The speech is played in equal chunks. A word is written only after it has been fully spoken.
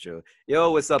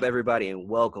Yo, what's up, everybody, and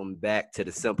welcome back to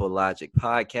the Simple Logic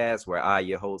Podcast, where I,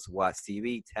 your host, Watch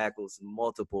TV, tackles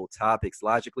multiple topics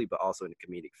logically, but also in a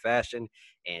comedic fashion.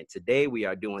 And today we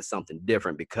are doing something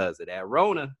different because of that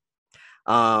Rona.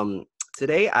 Um,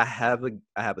 Today I have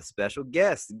a special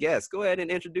guest. Go ahead and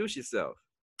introduce yourself.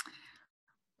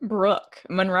 Brook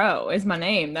Monroe is my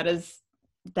name. That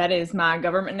is my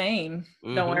government name.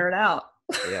 Don't wear it out.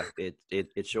 Yeah,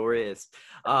 it sure is.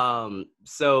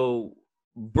 So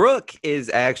Brooke is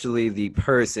actually the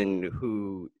person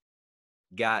who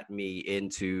got me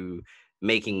into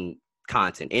making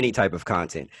content, any type of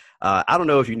content. I don't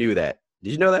know if you knew that.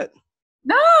 Did you know that?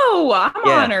 No, I'm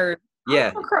honored. Yeah.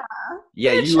 I'm gonna cry.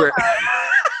 Yeah, you were.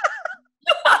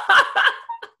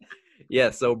 Yeah,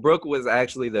 so Brooke was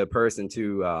actually the person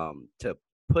to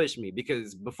push me,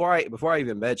 because before I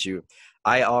even met you,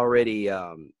 I already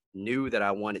knew that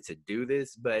I wanted to do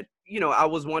this, but I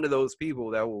was one of those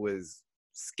people that was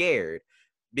scared,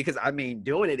 because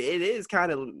doing it is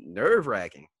kind of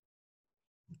nerve-wracking.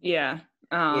 Yeah.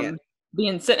 Yeah.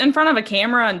 Being sitting in front of a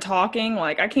camera and talking,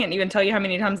 like, I can't even tell you how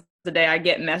many times a day I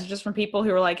get messages from people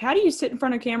who are like, how do you sit in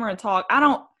front of a camera and talk? I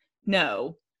don't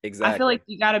know. Exactly. I feel like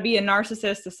you got to be a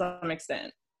narcissist to some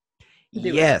extent.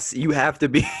 Yes, you have to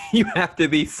be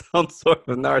some sort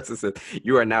of narcissist.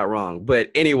 You are not wrong.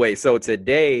 But anyway, so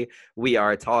today we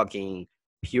are talking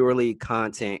purely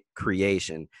content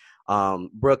creation.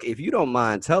 Brooke, if you don't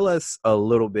mind, tell us a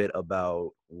little bit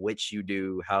about what you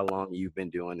do, how long you've been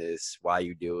doing this, why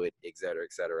you do it, et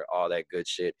cetera, all that good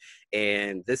shit.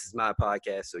 And this is my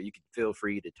podcast, so you can feel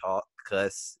free to talk,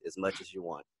 cuss as much as you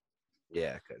want.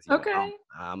 Yeah, because okay.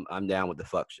 I'm down with the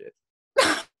fuck shit.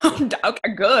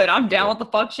 Okay, good. I'm down with the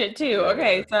fuck shit too. Yeah.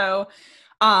 Okay, so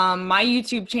my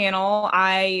YouTube channel,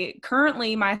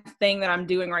 my thing that I'm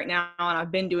doing right now, and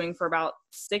I've been doing for about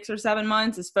 6 or 7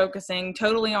 months, is focusing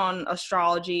totally on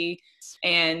astrology,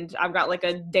 and I've got like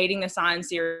a dating the sign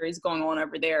series going on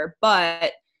over there.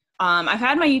 But I've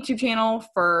had my YouTube channel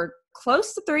for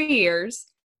close to 3 years.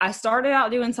 I started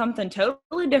out doing something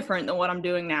totally different than what I'm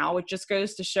doing now, which just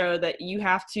goes to show that you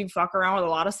have to fuck around with a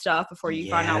lot of stuff before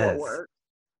you find out what works.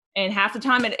 And half the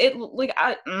time I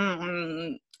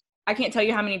can't tell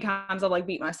you how many times I've like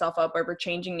beat myself up over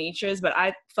changing niches, but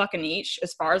I fucking niche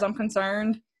as far as I'm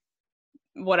concerned,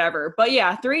 whatever. But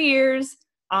yeah, 3 years.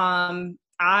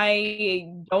 I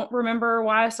don't remember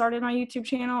why I started my YouTube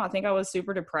channel. I think I was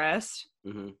super depressed.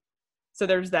 Mm-hmm. So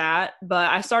there's that.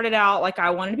 But I started out like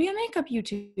I wanted to be a makeup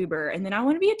YouTuber, and then I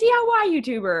wanted to be a DIY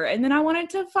YouTuber, and then I wanted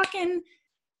to fucking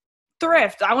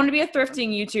thrift. I wanted to be a thrifting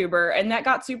YouTuber, and that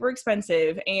got super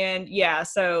expensive. And yeah,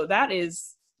 so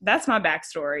that's my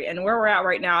backstory. And where we're at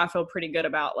right now, I feel pretty good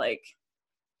about like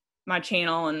my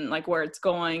channel and like where it's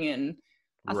going. And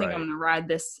I think I'm going to ride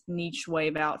this niche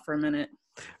wave out for a minute.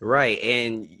 Right.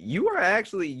 And you are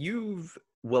actually,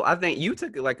 I think you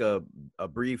took like a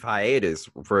brief hiatus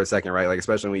for a second, right? Like,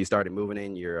 especially when you started moving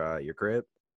in your crib.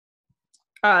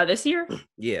 This year?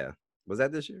 Yeah. Was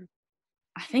that this year?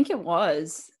 I think it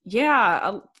was.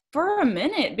 Yeah, for a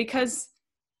minute, because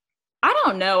I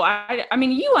don't know. I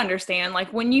mean, you understand,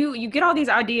 like when you get all these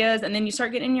ideas and then you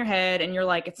start getting in your head and you're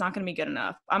like, it's not going to be good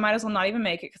enough. I might as well not even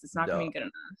make it because it's not going to be good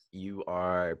enough. You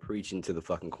are preaching to the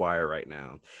fucking choir right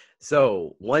now.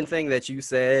 So one thing that you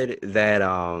said that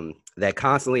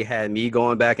constantly had me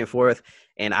going back and forth,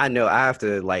 and I know I have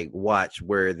to like watch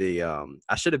where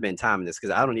I should have been timing this,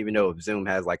 because I don't even know if Zoom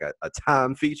has like a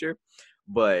time feature.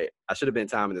 But I should have been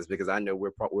timing this because I know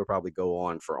we'll probably go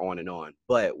on and on.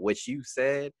 But what you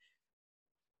said,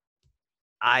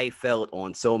 I felt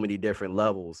on so many different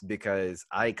levels, because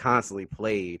I constantly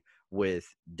played with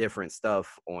different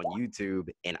stuff on YouTube,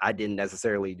 and I didn't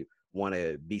necessarily want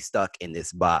to be stuck in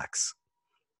this box.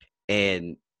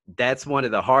 And that's one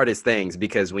of the hardest things,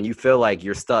 because when you feel like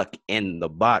you're stuck in the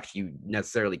box, you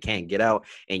necessarily can't get out,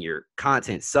 and your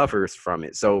content suffers from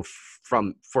it. So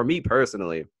for me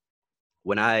personally,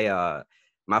 when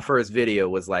my first video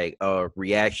was like a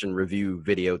reaction review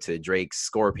video to Drake's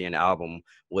Scorpion album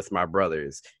with my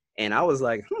brothers. And I was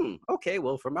like, okay,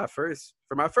 well, for my first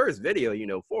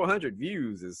video, 400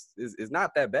 views is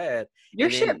not that bad. Your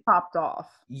shit popped off.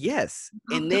 Yes.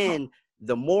 And then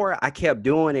the more I kept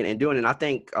doing it, and I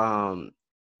think I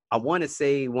want to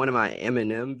say one of my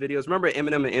Eminem videos. Remember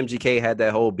Eminem and MGK had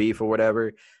that whole beef or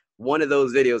whatever? One of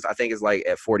those videos I think is like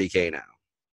at 40K now.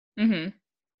 Mm-hmm.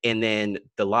 And then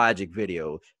the Logic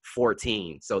video,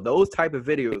 14. So those type of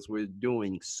videos were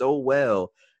doing so well,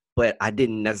 but I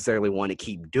didn't necessarily want to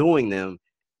keep doing them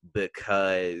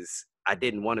because I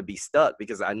didn't want to be stuck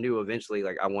because I knew eventually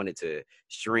like I wanted to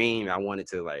stream. I wanted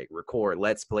to like record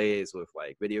let's plays with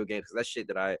like video games because that's shit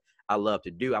that I love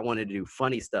to do. I wanted to do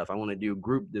funny stuff. I want to do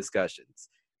group discussions,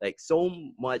 like so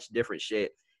much different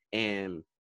shit. And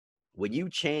when you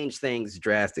change things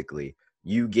drastically,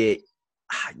 you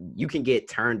can get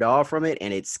turned off from it,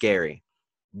 and it's scary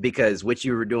because what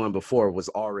you were doing before was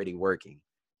already working.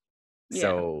 Yeah.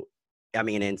 So, I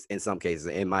mean, in some cases,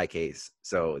 in my case,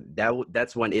 so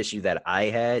that's one issue that I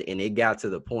had, and it got to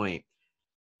the point.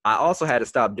 I also had to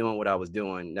stop doing what I was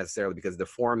doing necessarily because the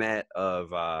format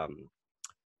of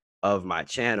my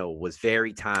channel was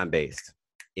very time based.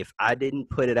 If I didn't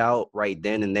put it out right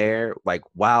then and there, like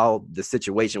while the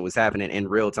situation was happening in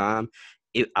real time,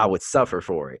 I would suffer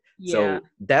for it. Yeah. So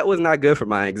that was not good for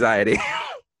my anxiety.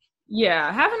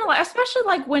 Yeah, having a, especially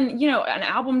like when, you know, an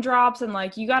album drops and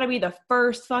like you got to be the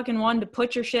first fucking one to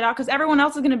put your shit out because everyone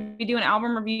else is going to be doing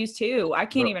album reviews too. I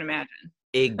can't Bro, even imagine.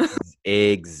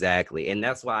 exactly. And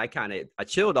that's why I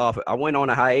chilled off. I went on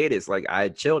a hiatus. Like I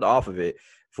chilled off of it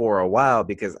for a while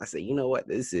because I said, you know what,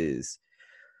 this is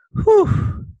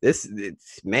this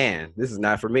is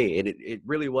not for me. It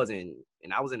really wasn't,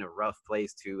 and I was in a rough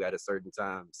place too at a certain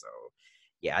time. So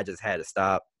yeah, I just had to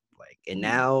stop. Like, and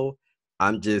now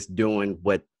I'm just doing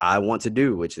what I want to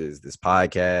do, which is this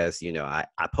podcast. You know, I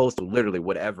post literally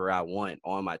whatever I want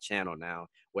on my channel now,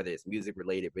 whether it's music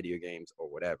related, video games, or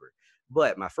whatever.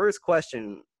 But my first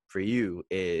question for you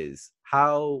is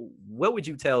what would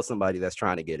you tell somebody that's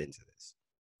trying to get into this?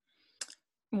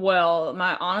 Well,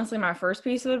 my first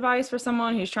piece of advice for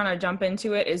someone who's trying to jump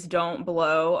into it is don't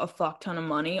blow a fuck ton of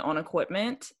money on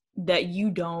equipment that you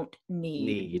don't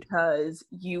need. Because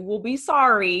you will be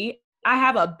sorry. I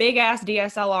have a big ass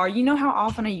DSLR. You know how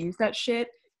often I use that shit?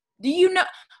 Do you know,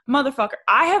 motherfucker?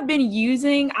 I have been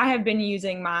using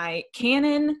my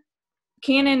Canon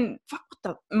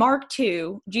Mark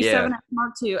II, G7X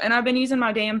Mark II, and I've been using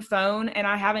my damn phone, and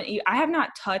I have not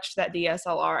touched that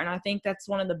DSLR, and I think that's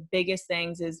one of the biggest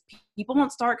things is people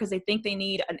won't start because they think they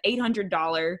need an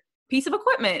 $800 piece of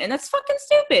equipment, and that's fucking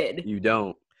stupid. You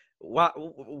don't.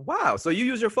 Wow. So you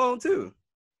use your phone too?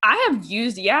 I have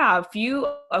used a few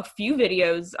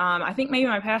videos. I think maybe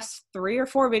my past 3 or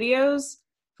 4 videos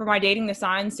for my Dating the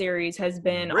Sign series has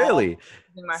been all Really?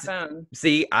 using my phone.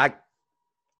 See,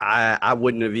 I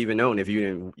wouldn't have even known if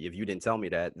you didn't tell me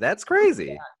that. That's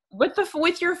crazy.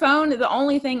 With your phone, the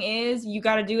only thing is you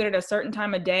got to do it at a certain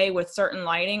time of day with certain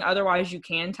lighting. Otherwise, you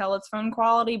can tell it's phone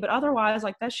quality. But otherwise,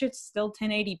 like that shit's still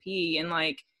 1080p and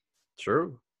like.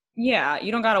 True. Yeah,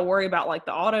 you don't got to worry about like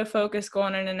the autofocus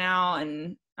going in and out.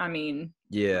 And I mean,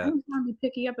 yeah, I'm trying to be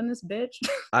picky up in this bitch.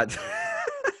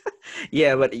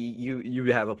 Yeah, but you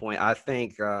have a point. I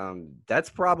think that's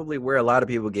probably where a lot of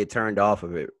people get turned off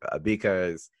of it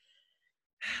because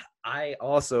I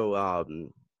also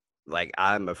like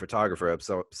I'm a photographer of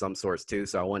some sorts too,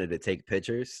 so I wanted to take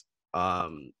pictures.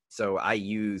 So I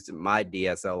used my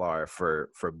DSLR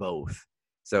for both.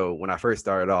 So when I first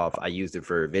started off, I used it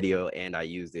for video and I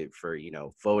used it for,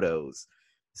 photos.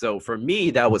 So for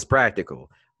me, that was practical.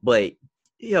 But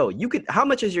you could. How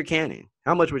much is your Canon?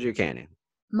 How much was your Canon?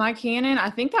 My Canon, I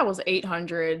think that was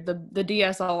 800, the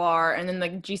DSLR, and then the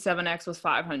G7X was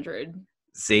 500.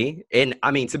 See? And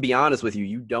I mean, to be honest with you,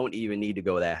 you don't even need to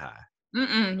go that high.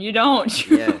 You don't.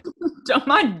 Yeah.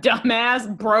 My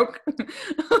dumbass broke.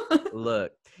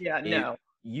 Look. Yeah, no.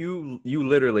 You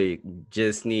literally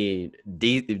just need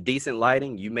decent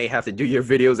lighting. You may have to do your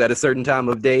videos at a certain time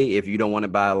of day if you don't want to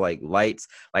buy like lights.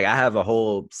 Like I have a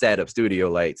whole set of studio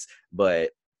lights, but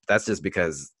that's just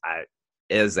because it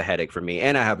is a headache for me,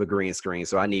 and I have a green screen,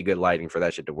 so I need good lighting for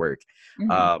that shit to work.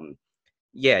 Mm-hmm.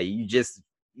 Yeah, you just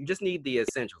need the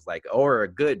essentials, like, or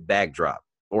a good backdrop,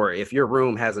 or if your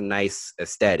room has a nice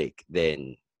aesthetic,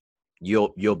 then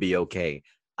you'll be okay.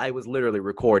 I was literally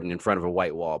recording in front of a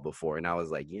white wall before, and I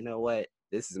was like, you know what?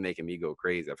 This is making me go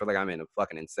crazy. I feel like I'm in a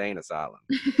fucking insane asylum.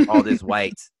 All this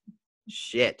white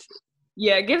shit.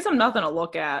 Yeah, it gives them nothing to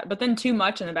look at. But then too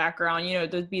much in the background,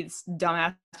 there'd be this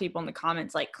dumbass people in the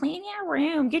comments like, clean your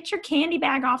room, get your candy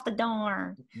bag off the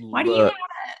door. Why do you have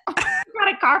you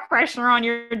got a car freshener on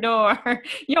your door?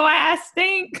 Your ass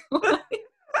stink.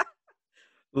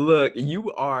 Look,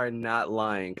 you are not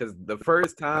lying, because the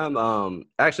first time,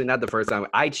 actually not the first time,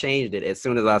 I changed it as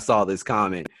soon as I saw this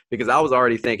comment, because I was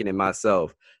already thinking it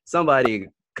myself. Somebody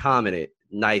commented,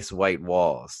 nice white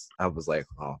walls. I was like,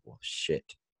 oh, well, shit.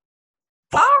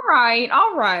 All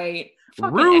right.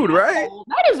 Fucking rude, asshole. Right?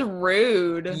 That is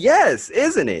rude. Yes,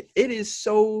 isn't it? It is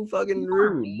so fucking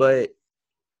rude. But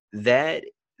that's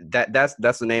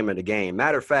the name of the game.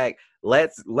 Matter of fact,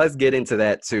 let's get into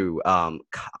that too.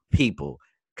 People,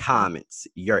 comments,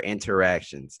 your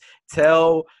interactions.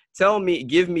 Tell me,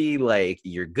 give me like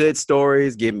your good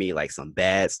stories, give me like some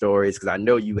bad stories, because I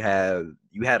know you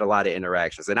had a lot of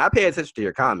interactions, and I pay attention to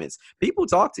your comments. People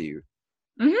talk to you.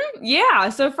 Yeah.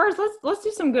 So first, let's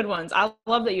do some good ones. I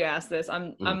love that you asked this.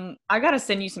 Mm. I gotta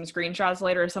send you some screenshots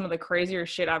later of some of the crazier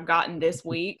shit I've gotten this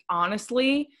week,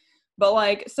 honestly. But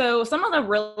like, so some of the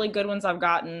really good ones I've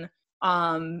gotten.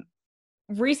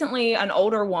 Recently, an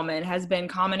older woman has been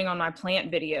commenting on my plant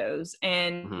videos,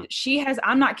 and Mhm. she has.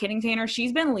 I'm not kidding, Tanner.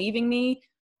 She's been leaving me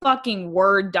fucking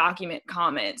Word document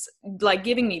comments, like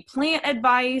giving me plant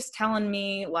advice, telling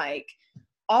me like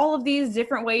all of these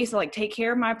different ways to like take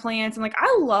care of my plants. And like,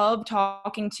 I love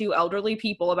talking to elderly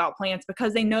people about plants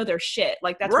because they know their shit.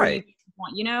 Like, that's where you Right.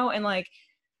 want, and like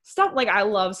stuff like, I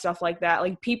love stuff like that.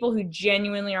 Like people who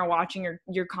genuinely are watching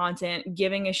your content,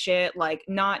 giving a shit, like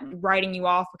not writing you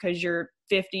off because you're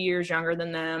 50 years younger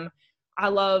than them. I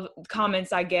love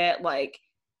comments I get like,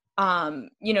 on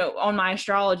my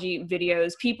astrology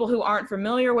videos, people who aren't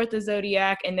familiar with the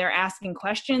zodiac and they're asking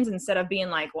questions instead of being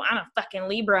like, well, I'm a fucking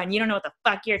Libra and you don't know what the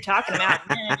fuck you're talking about.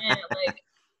 Like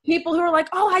people who are like,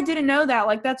 oh, I didn't know that.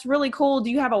 Like, that's really cool.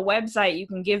 Do you have a website you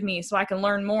can give me so I can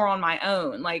learn more on my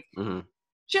own? Like Mhm.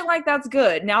 shit like that's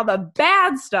good. Now the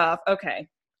bad stuff. Okay.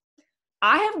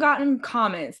 I have gotten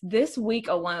comments this week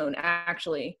alone,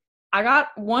 actually. I got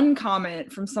one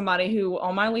comment from somebody who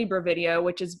on my Libra video,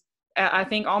 which is I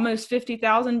think almost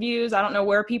 50,000 views. I don't know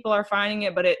where people are finding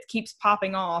it, but it keeps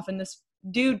popping off. And this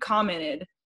dude commented,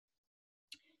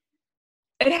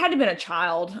 it had to have been a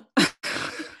child.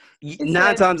 He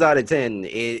Nine said, times out of 10,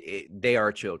 they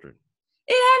are children.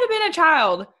 it had to have been a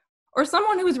child or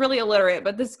someone who was really illiterate.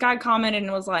 But this guy commented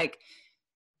and was like,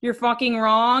 you're fucking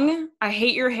wrong. I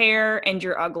hate your hair and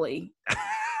you're ugly.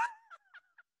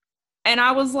 And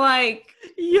I was like,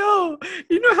 Yo,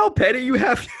 you know how petty you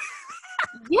have.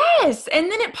 yes.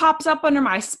 And then it pops up under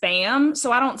my spam.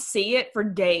 So I don't see it for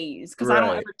days because I don't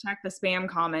Right. ever check the spam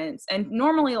comments. And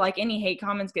normally, like any hate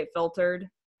comments get filtered.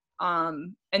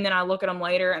 And then I look at them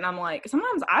later and I'm like,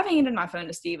 sometimes I've handed my phone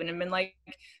to Steven and been like,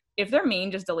 if they're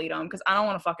mean, just delete them because I don't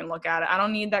want to fucking look at it. I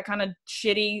don't need that kind of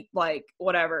shitty, like,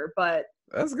 whatever. But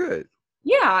That's good.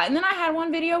 yeah, and then I had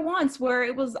one video once where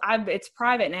it's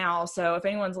private now, so if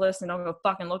anyone's listening, don't go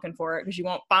fucking looking for it because you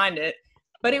won't find it.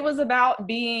 But it was about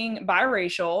being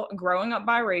biracial, growing up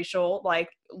biracial, like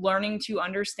learning to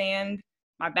understand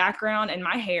my background and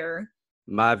my hair.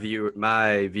 My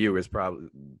viewers probably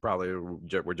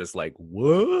were just like,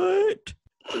 what?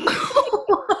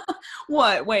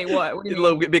 What? Wait, what? What do you mean?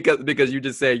 Look, because you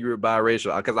just said you were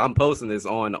biracial. Because I'm posting this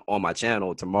on my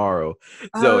channel tomorrow,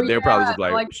 Oh so yeah, they're probably just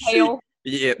like, like pale.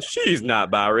 yeah, she's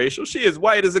not biracial. She is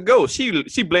white as a ghost.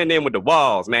 She blend in with the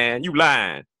walls, man. You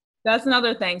lying. That's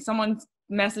another thing. Someone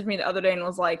messaged me the other day and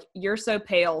was like, "You're so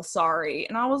pale, sorry."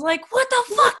 And I was like, "What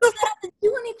the fuck does that have to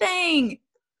do anything?"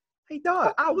 Hey,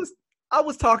 dog, I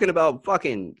was talking about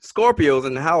fucking Scorpios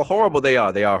and how horrible they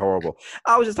are. They are horrible.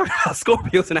 I was just talking about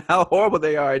Scorpios and how horrible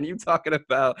they are, and you talking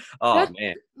about, oh That's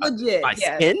man, legit. my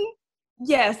Yes. skin.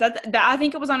 Yes, that I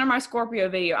think it was under my Scorpio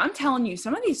video. I'm telling you,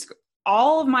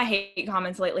 all of my hate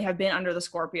comments lately have been under the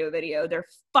Scorpio video. They're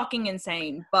fucking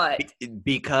insane. But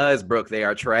Because Brooke, they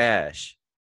are trash.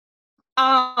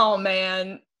 oh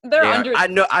man, they're They are.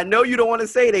 under. I know you don't want to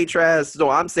say they trash, so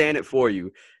I'm saying it for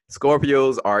you.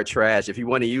 Scorpios are trash. If you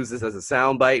want to use this as a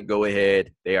soundbite, go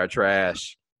ahead. They are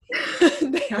trash.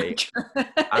 They are Hey, trash.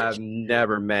 I've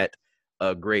never met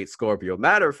a great Scorpio.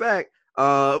 Matter of fact,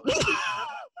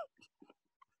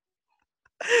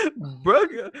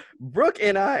 Brooke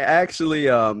and I actually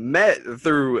met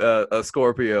through a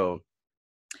Scorpio.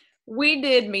 We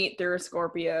did meet through a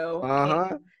Scorpio,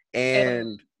 Uh-huh. and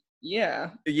And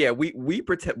yeah, yeah, we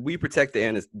protect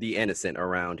the innocent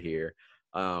around here.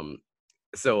 Um,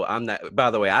 so I'm not. By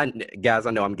the way, guys,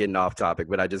 I know I'm getting off topic,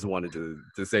 but I just wanted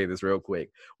to say this real quick.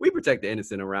 We protect the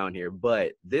innocent around here,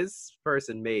 but this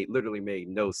person literally made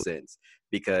no sense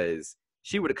because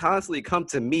she would constantly come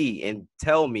to me and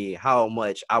tell me how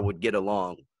much I would get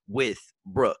along with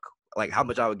Brooke, like how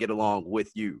much I would get along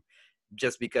with you,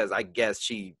 just because I guess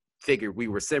she figured we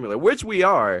were similar, which we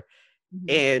are, mhm.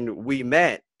 and we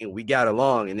met and we got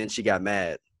along, and then she got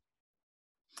mad.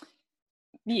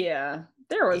 Yeah,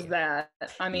 there was Yeah.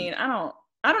 that. I mean, I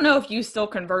don't know if you still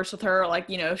converse with her, like,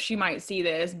 she might see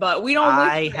this, but we don't wish I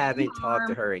her any haven't talked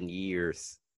to harm. her in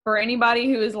years. For anybody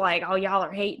who is like, oh, y'all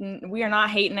are hating, we are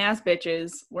not hating ass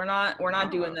bitches. We're not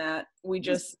doing Nah, that. We I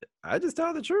just just I just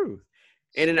tell the truth.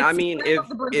 And then I it's the mean, flame of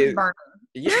the Bruce's burner.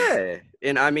 yeah,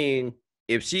 and I mean,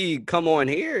 if she come on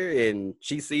here and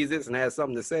she sees this and has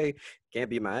something to say, can't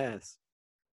be my ass.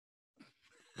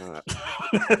 Uh,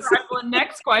 Right, well,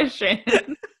 next question.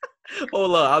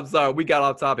 Hold on, I'm sorry, we got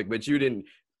off topic, but you didn't.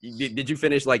 Did you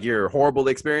finish like your horrible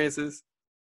experiences?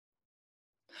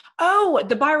 Oh,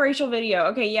 the biracial video.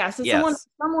 Okay, yeah. So Yes.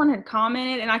 someone had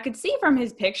commented, and I could see from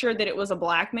his picture that it was a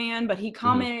black man, but he Hmm.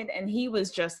 commented and he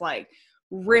was just like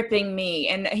ripping me.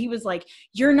 And he was like,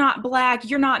 "You're not black,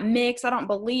 you're not mixed, I don't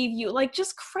believe you." Like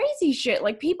just crazy shit.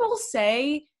 Like people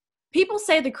say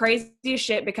the craziest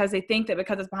shit because they think that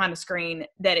because it's behind a screen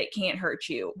that it can't hurt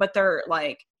you. But they're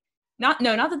like, not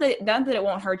that it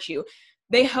won't hurt you.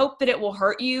 They hope that it will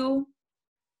hurt you,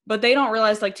 but they don't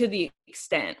realize like to the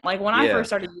extent. Like when I Yeah. first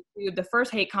started YouTube, the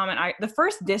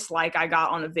first dislike I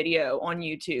got on a video on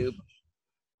YouTube,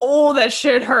 oh, that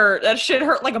shit hurt. That shit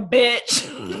hurt like a bitch.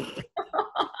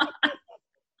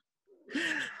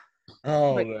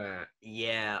 Oh But man.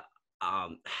 Yeah.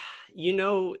 Um, you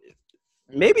know,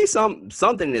 maybe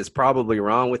something is probably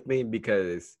wrong with me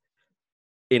because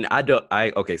and I don't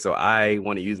I okay, so I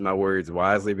want to use my words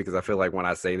wisely because I feel like when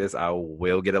I say this, I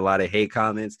will get a lot of hate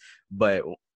comments, but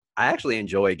I actually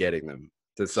enjoy getting them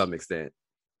to some extent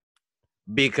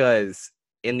because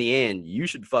in the end, you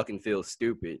should fucking feel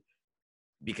stupid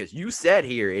because you sat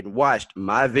here and watched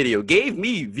my video, gave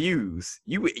me views.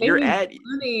 made You're me add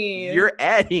money. you're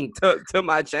adding to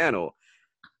my channel,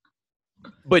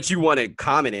 but you want to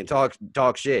comment and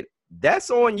talk shit. That's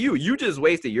on you. You just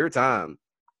wasted your time.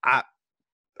 I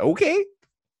okay.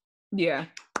 Yeah.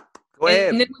 Go And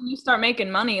ahead. then when you start making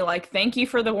money, like, thank you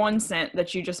for the 1 cent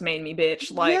that you just made me,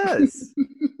 bitch. Like, Yes.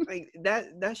 Like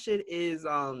that shit is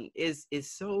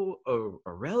so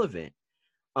irrelevant.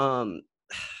 Um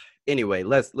anyway,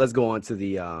 let's go on to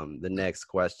the next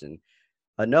question.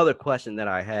 Another question that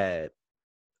I had,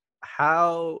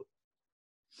 how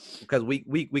because we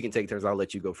can take turns, I'll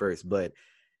let you go first, but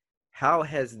how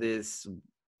has this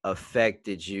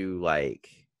affected you like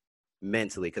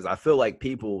mentally? Because I feel like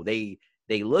people they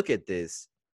look at this,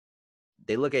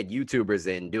 they look at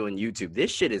YouTubers and doing YouTube.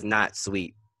 This shit is not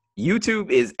sweet. YouTube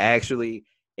is actually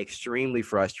extremely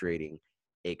frustrating,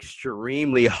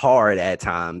 extremely hard at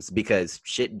times because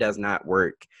shit does not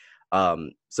work.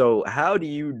 So how do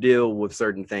you deal with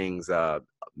certain things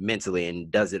mentally, and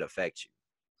does it affect you?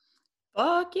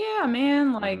 fuck yeah, man.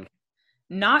 Mm-hmm. Like,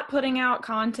 not putting out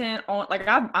content on, like,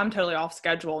 I'm totally off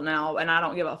schedule now and I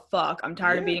don't give a fuck. I'm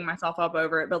tired of Yeah. beating myself up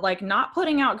over it. But like, not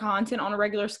putting out content on a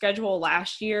regular schedule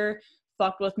last year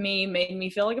fucked with me, made me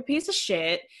feel like a piece of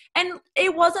shit. And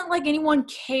it wasn't like anyone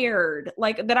cared,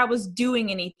 like, that I was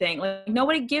doing anything. Like,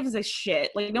 nobody gives a shit.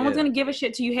 Like, no one's Yeah. gonna give a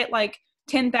shit till you hit like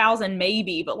 10,000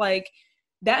 maybe. But like,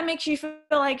 that makes you feel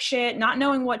like shit. Not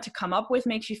knowing what to come up with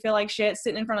makes you feel like shit.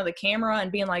 Sitting in front of the camera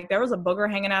and being like, there was a booger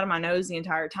hanging out of my nose the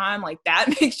entire time. Like, that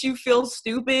makes you feel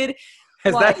stupid.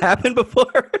 Has that Like, happened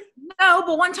before? no,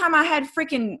 but one time I had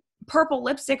freaking purple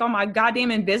lipstick on my goddamn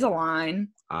Invisalign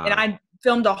and uh, I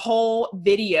filmed a whole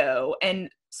video and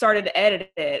started to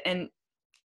edit it and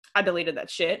I deleted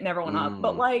that shit, never went up.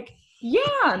 But mm, like,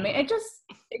 yeah, man,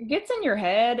 it gets in your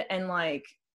head. And like,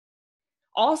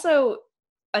 also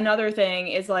another thing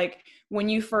is like when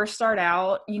you first start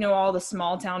out, you know, all the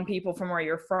small town people from where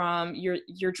you're from,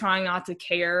 you're trying not to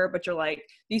care, but you're like,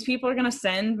 these people are going to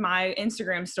send my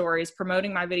Instagram stories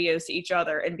promoting my videos to each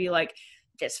other and be like,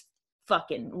 this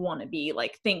fucking wannabe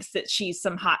like thinks that she's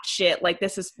some hot shit, like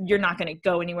this is, you're not going to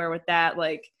go anywhere with that.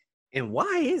 Like, and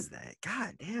why is that?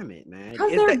 God damn it, man.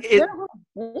 because Is that it?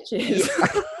 they're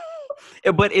bitches.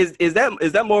 Yeah. But is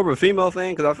that more of a female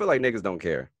thing? Because I feel like niggas don't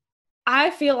care.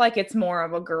 I feel like it's more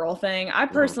of a girl thing. I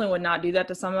Mhm. personally would not do that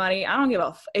to somebody. I don't give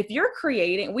a if you're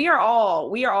creating, we are all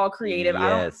creative.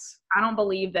 Yes. I don't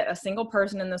believe that a single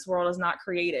person in this world is not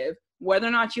creative. Whether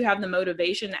or not you have the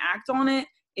motivation to act on it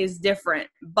is different,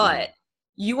 but Mhm.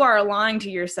 you are lying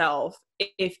to yourself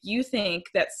if you think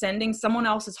that sending someone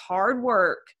else's hard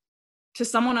work to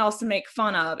someone else to make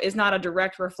fun of is not a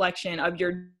direct reflection of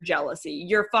your jealousy.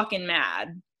 You're fucking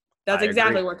mad. That's I agree.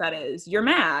 exactly what that is. You're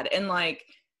mad. And like,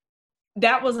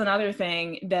 that was another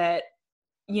thing that,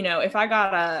 you know, if I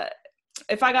got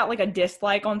like a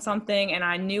dislike on something and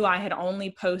I knew I had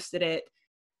only posted it,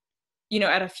 you know,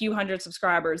 at a few hundred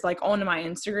subscribers, like onto my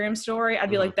Instagram story, I'd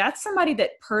be Mhm. like, that's somebody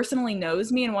that personally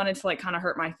knows me and wanted to like kind of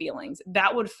hurt my feelings.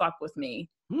 That would fuck with me.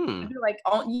 I'd Hmm. be like,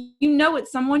 oh, you know,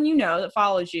 it's someone you know that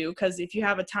follows you, because if you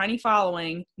have a tiny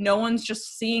following, no one's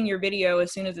just seeing your video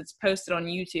as soon as it's posted on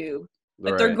YouTube.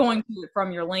 Like, they're Right. going to it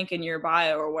from your link in your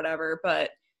bio or whatever.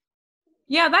 But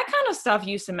yeah, that kind of stuff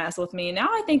used to mess with me. Now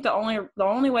I think the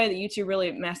only way that YouTube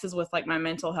really messes with like my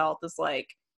mental health is like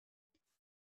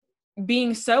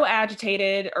being so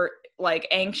agitated or like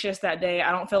anxious that day.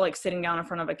 I don't feel like sitting down in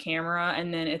front of a camera,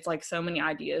 and then it's like so many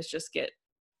ideas just get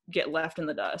get left in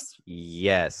the dust.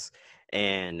 Yes.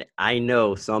 And I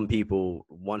know some people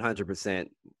 100%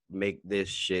 make this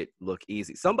shit look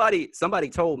easy. Somebody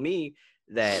told me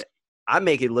that I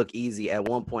make it look easy at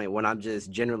one point when I'm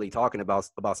just generally talking about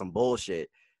some bullshit.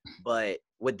 But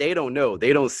what they don't know,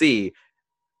 they don't see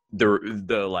the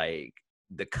like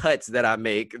the cuts that I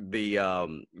make, the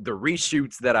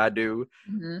reshoots that I do.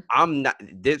 Mm-hmm. I'm not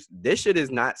this shit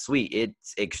is not sweet.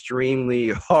 It's extremely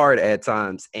hard at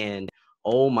times. And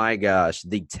oh my gosh,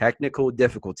 the technical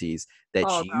difficulties that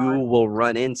Oh you God. will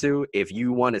run into if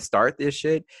you want to start this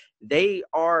shit, they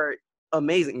are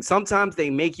amazing. Sometimes they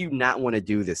make you not want to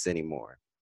do this anymore.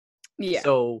 Yeah.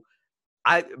 So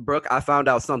Brooke, I found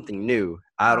out something new.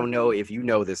 I don't know Okay. if you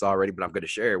know this already, but I'm going to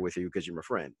share it with you because you're my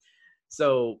friend.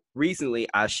 So recently,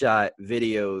 I shot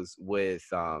videos with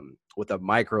a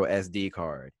micro SD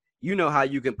card. You know how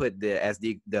you can put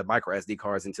the micro SD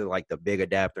cards into like the big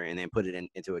adapter and then put it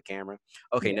into a camera.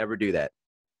 Okay, Yeah. never do that.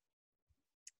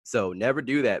 So never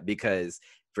do that because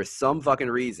for some fucking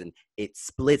reason it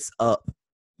splits up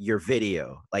your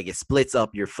video, like it splits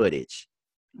up your footage.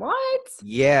 What?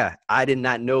 Yeah, I did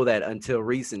not know that until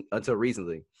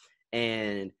recently.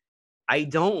 And I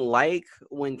don't like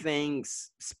when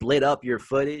things split up your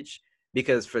footage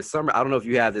because for some, I don't know if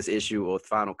you have this issue with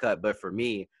Final Cut, but for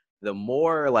me, the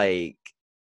more like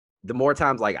the more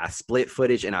times like I split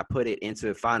footage and I put it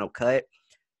into Final Cut,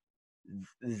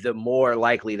 the more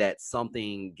likely that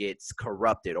something gets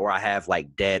corrupted or I have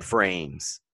like dead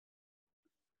frames.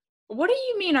 What do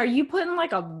you mean? Are you putting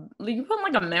like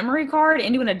a memory card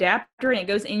into an adapter and it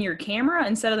goes in your camera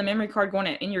instead of the memory card going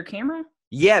in your camera?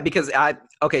 Yeah, because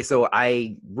so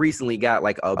I recently got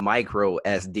like a micro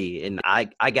SD and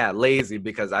I got lazy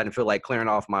because I didn't feel like clearing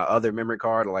off my other memory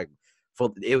card, like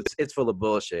it's full of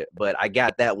bullshit, but I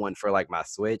got that one for like my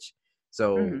Switch.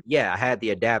 So Mm-hmm. yeah, I had the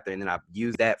adapter and then I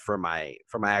used that for my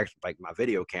actual like my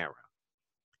video camera.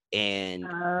 And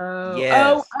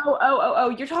yes.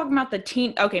 Oh, you're talking about the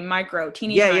teeny Yeah,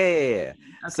 tiny. yeah, yeah, yeah.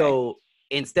 Okay. So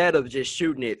instead of just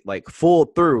shooting it like full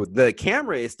through, the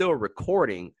camera is still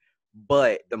recording,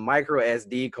 but the micro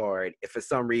SD card, if for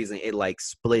some reason it like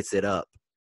splits it up,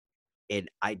 and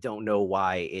I don't know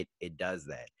why it does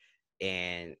that.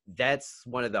 And that's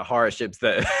one of the hardships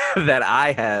that that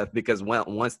I have because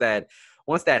once that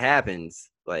happens,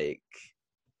 like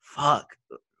fuck,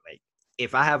 like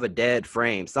if I have a dead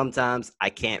frame, sometimes I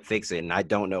can't fix it, and I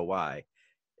don't know why.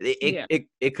 It, it, Yeah. it,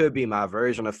 it could be my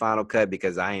version of Final Cut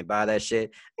because I ain't buy that shit.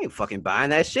 I ain't fucking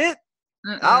buying that shit.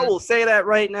 I Mm-mm. will say that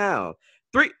right now.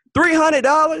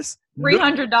 $300? No,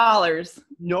 $300.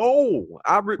 no.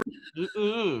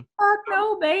 Mm-mm. Fuck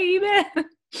no, baby.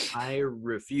 I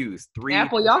refuse.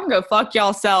 Apple, y'all can go fuck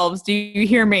yourselves. Do you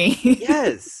hear me?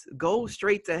 Yes, go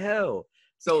straight to hell.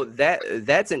 So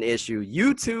that's an issue.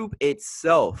 YouTube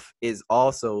itself is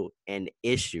also an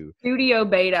issue. Studio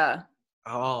beta.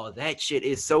 Oh, that shit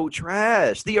is so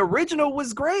trash. The original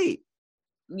was great.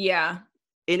 Yeah.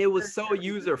 And it was so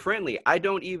user friendly. I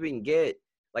don't even get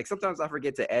like sometimes I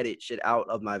forget to edit shit out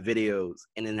of my videos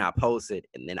and then I post it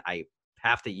and then I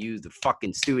have to use the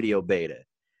fucking studio beta.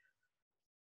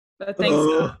 The thing's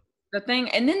Ugh. the thing.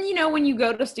 And then when you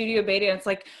go to Studio Beta, it's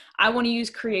like, I want to use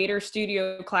Creator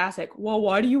Studio Classic. Well,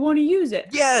 why do you want to use it?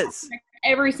 Yes.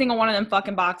 Every single one of them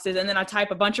fucking boxes, and then I type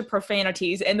a bunch of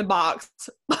profanities in the box.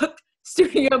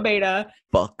 Studio Beta.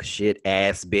 Fuck shit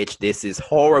ass bitch. This is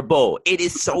horrible. It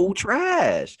is so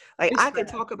trash. Like It's I could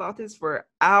trash. talk about this for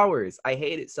hours. I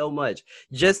hate it so much.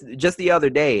 Just the other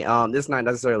day, this is not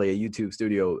necessarily a YouTube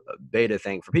studio beta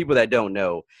thing. For people that don't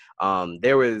know,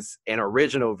 there was an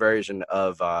original version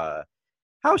of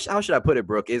how should I put it,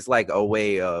 Brooke? It's like a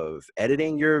way of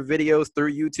editing your videos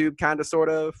through YouTube, kind of sort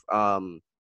of.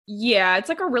 Yeah, it's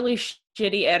like a really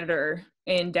shitty editor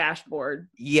in Dashboard.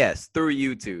 Yes, through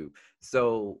YouTube.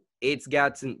 So it's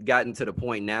gotten to the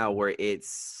point now where it's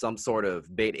some sort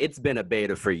of beta. It's been a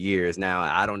beta for years now.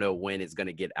 I don't know when it's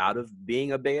gonna get out of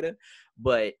being a beta,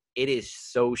 but it is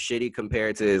so shitty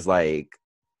compared to his like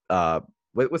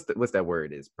what's that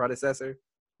word is predecessor?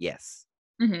 Yes.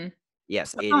 Mm-hmm.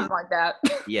 Yes, it Something is. like that.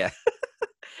 Yeah.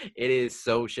 It is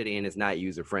so shitty and it's not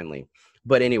user friendly.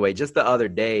 But anyway, just the other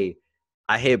day,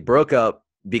 I hit Brooke up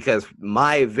because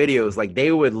my videos, like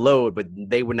they would load, but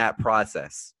they would not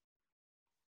process.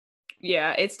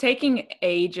 Yeah, it's taking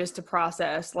ages to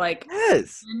process. Like,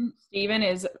 Yes. Steven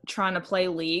is trying to play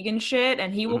League and shit,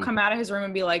 and he will Mhm. come out of his room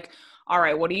and be like, all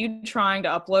right, what are you trying to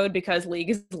upload because League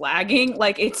is lagging?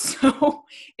 Like, it's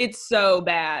so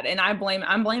bad. And I'm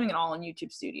blaming it all on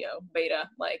YouTube Studio Beta.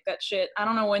 Like, that shit, I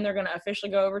don't know when they're gonna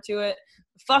officially go over to it.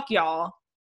 Fuck y'all.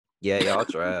 Yeah, y'all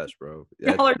trash, bro.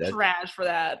 Y'all are trash for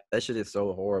that. That shit is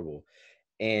so horrible.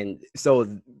 And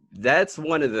so that's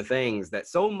one of the things that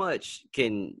so much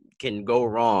can go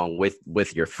wrong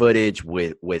with your footage,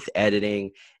 with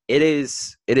editing. It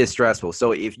is stressful.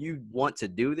 So if you want to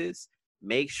do this,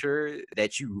 make sure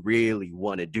that you really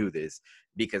want to do this,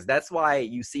 because that's why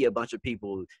you see a bunch of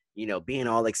people, being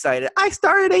all excited. I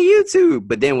started a YouTube,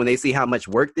 but then when they see how much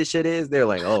work this shit is, they're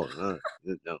like, oh,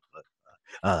 no,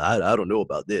 I don't know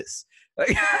about this.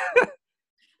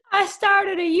 I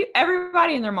started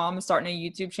everybody and their mom is starting a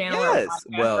YouTube channel or a Yes.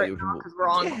 podcast Well, right now because we're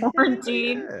on yeah,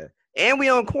 quarantine. yeah. And we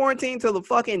on quarantine till the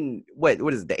fucking what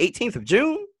is it, the 18th of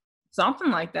June? Something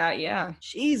like that, yeah.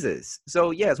 Jesus.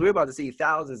 So yes, we're about to see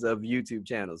thousands of YouTube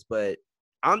channels, but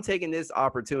I'm taking this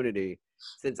opportunity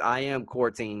since I am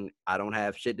quarantined. I don't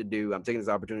have shit to do. I'm taking this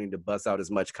opportunity to bust out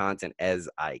as much content as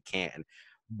I can.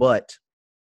 But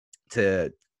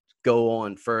to go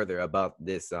on further about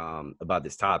this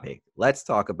topic, let's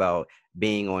talk about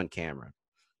being on camera.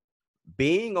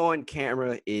 Being on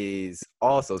camera is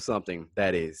also something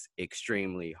that is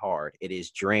extremely hard. It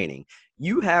is draining.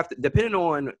 You have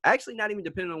to, actually not even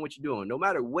depending on what you're doing, no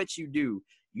matter what you do,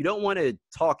 you don't want to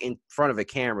talk in front of a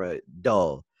camera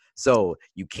dull. So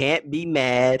you can't be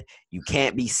mad, you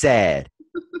can't be sad.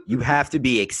 You have to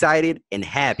be excited and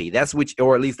happy.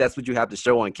 Or at least that's what you have to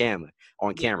show on camera.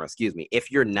 Excuse me.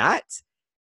 If you're not,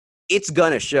 it's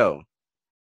gonna show.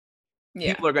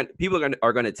 Yeah. People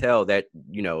are gonna tell that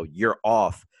you're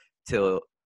off to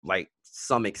like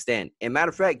some extent. And matter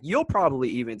of fact, you'll probably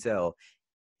even tell.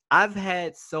 I've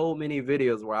had so many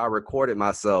videos where I recorded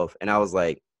myself and I was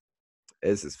like,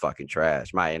 this is fucking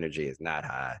trash. My energy is not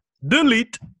high.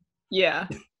 Delete. Yeah.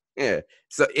 Yeah.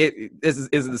 So is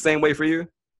it the same way for you?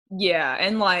 Yeah.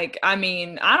 And like, I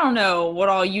mean, I don't know what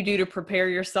all you do to prepare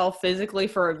yourself physically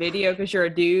for a video because you're a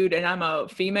dude and I'm a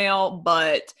female,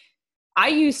 but I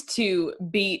used to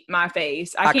beat my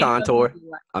face. I contour.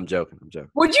 I'm joking.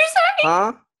 Would you say?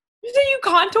 Huh? You say you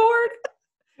contoured?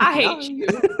 I hate No. you.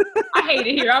 I hate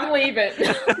it here. I'm leaving.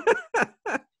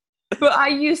 But I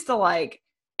used to like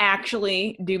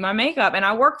actually do my makeup, and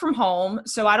I work from home,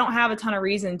 so I don't have a ton of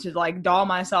reason to like doll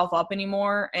myself up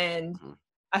anymore. And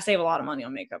I save a lot of money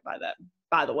on makeup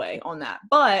by the way, on that.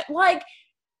 But like,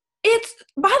 it's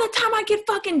by the time I get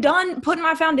fucking done putting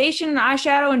my foundation and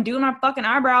eyeshadow and doing my fucking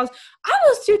eyebrows, I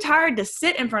was too tired to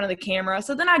sit in front of the camera.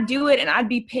 So then I'd do it and I'd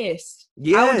be pissed.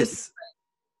 Yes.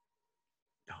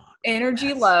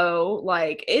 Energy low,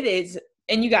 like it is.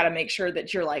 And you got to make sure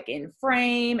that you're like in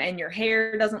frame and your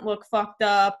hair doesn't look fucked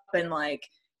up and like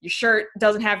your shirt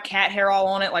doesn't have cat hair all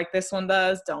on it like this one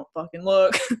does. Don't fucking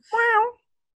look.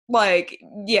 Like,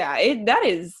 yeah, that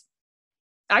is.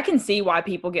 I can see why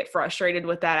people get frustrated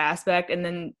with that aspect, and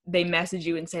then they message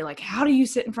you and say like, how do you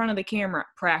sit in front of the camera?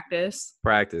 Practice.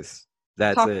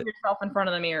 That's Talk it. to yourself in front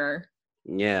of the mirror.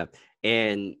 Yeah.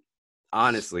 And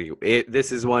honestly,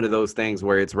 this is one of those things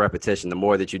where it's repetition. The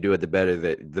more that you do it, the better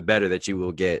that you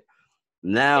will get.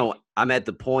 Now I'm at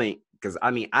the point, because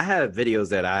I mean, I have videos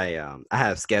that I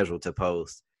have scheduled to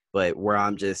post, but where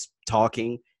I'm just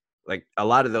talking, like a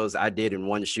lot of those I did in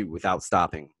one shoot without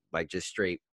stopping, like just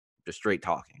straight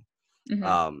talking.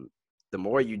 Mm-hmm. The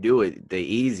more you do it, the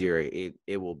easier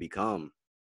it will become.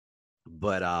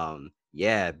 But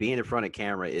yeah, being in front of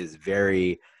camera is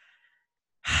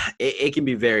it can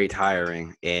be very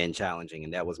tiring and challenging.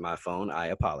 And that was my phone. I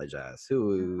apologize.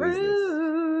 Who is this?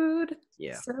 Rude.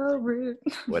 Yeah. So rude.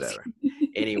 Whatever.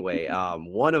 Anyway,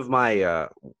 one of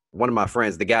my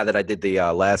friends, the guy that I did the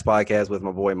last podcast with,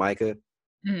 my boy Micah,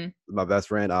 my best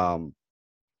friend,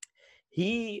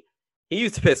 he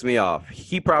used to piss me off.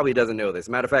 He probably doesn't know this.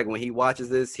 Matter of fact, when he watches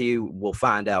this, he will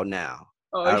find out now.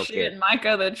 Oh shit,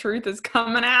 Micah, the truth is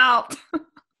coming out.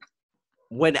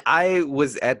 When I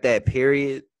was at that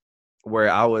period where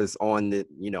I was on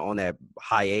that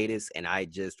hiatus and I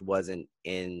just wasn't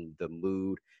in the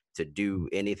mood to do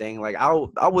anything, like I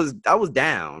was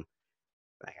down.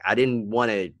 Like, I didn't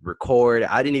want to record.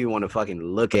 I didn't even want to fucking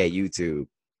look at YouTube.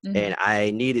 And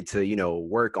I needed to,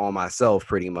 work on myself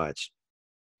pretty much.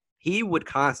 He would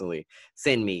constantly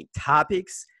send me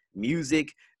topics,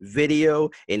 music, video,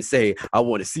 and say, I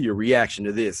want to see a reaction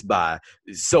to this by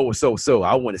so.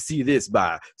 I want to see this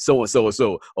by so and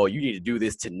so. Oh, you need to do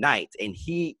this tonight. And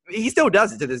he still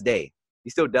does it to this day.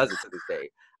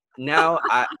 Now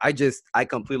I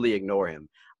completely ignore him.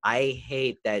 I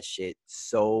hate that shit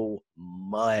so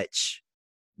much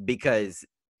because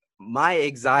my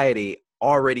anxiety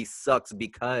already sucks,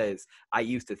 because I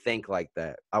used to think like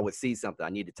that. I would see something, I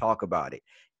need to talk about it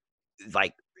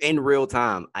like in real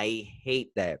time. I hate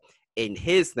that. And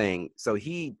his thing, so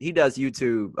he does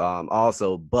YouTube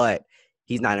also, but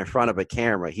he's not in front of a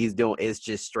camera. It's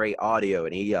just straight audio,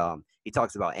 and he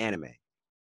talks about anime.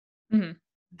 Mhm.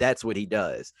 That's what he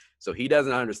does. So he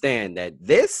doesn't understand that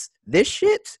this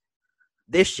shit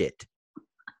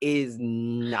is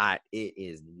not, it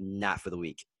is not for the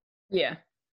weak. Yeah.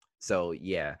 So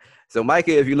yeah. So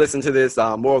Micah, if you listen to this,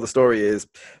 moral of the story is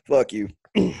fuck you.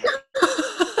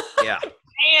 Yeah.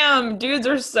 Damn, dudes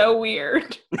are so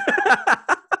weird.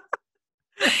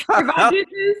 If I did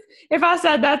this, if I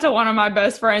said that to one of my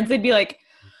best friends, they'd be like,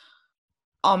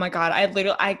 "Oh my god,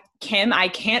 I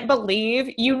can't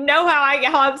believe you know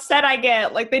how upset I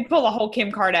get." Like they'd pull a whole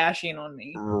Kim Kardashian on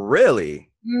me. Really?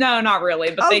 No, not really,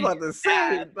 but I was they do about to say,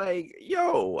 that. like,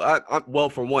 yo, well,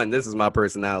 for one, this is my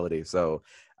personality, so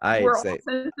I'd We're all say,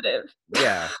 sensitive.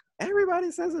 yeah,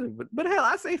 everybody's sensitive, but hell,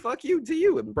 I say fuck you to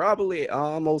you, and probably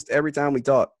almost every time we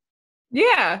talk.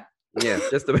 Yeah. Yeah,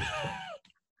 just about,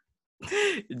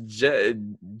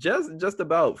 just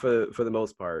about for the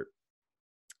most part.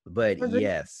 But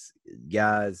yes,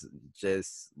 guys,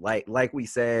 just like we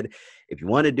said, if you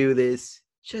want to do this,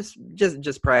 just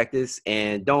practice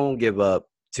and don't give up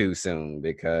too soon,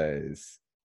 because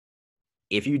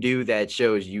if you do, that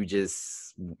shows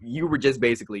you were just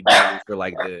basically doing this for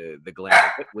like the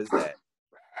glamour. What was that?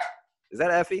 Is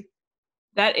that Effie?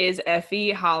 That is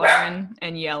Effie hollering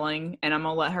and yelling, and I'm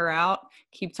gonna let her out.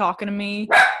 Keep talking to me.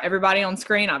 Everybody on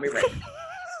screen, I'll be ready.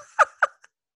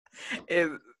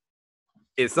 is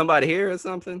is somebody here or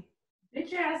something?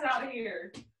 Get your ass out of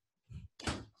here.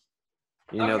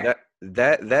 You know, Okay.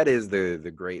 that is the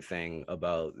great thing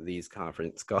about these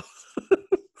conference calls.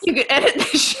 You can edit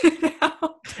this shit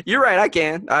out. You're right. I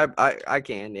can. I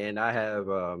can, and I have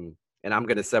and I'm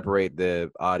gonna separate the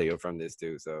audio from this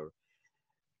too. So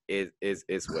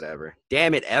it's whatever.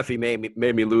 Damn it, Effie made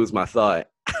me lose my thought.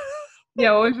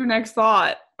 Yeah, what was your next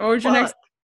thought? What was your Fuck. next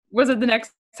was it the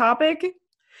next topic?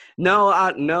 No,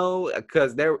 I no,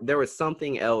 because there was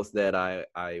something else that I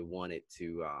wanted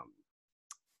to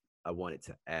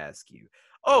ask you.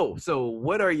 Oh, so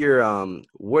what are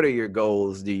your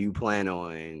goals? Do you plan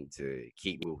on to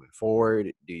keep moving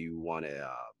forward? Do you want to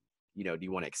do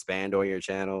you want to expand on your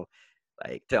channel?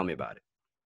 Like, tell me about it.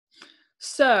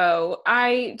 So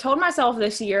I told myself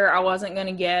this year I wasn't going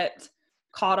to get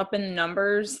caught up in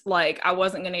numbers. Like I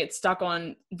wasn't going to get stuck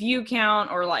on view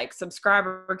count or like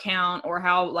subscriber count or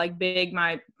how like big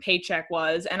my paycheck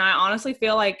was. And I honestly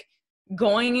feel like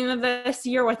going into this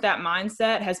year with that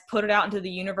mindset has put it out into the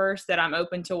universe that I'm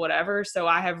open to whatever. So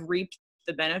I have reaped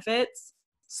the benefits.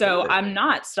 So Good. I'm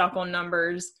not stuck on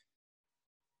numbers,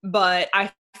 but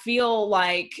I feel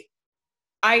like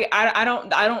I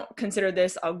don't consider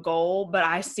this a goal, but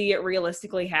I see it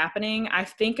realistically happening. I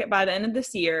think by the end of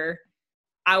this year,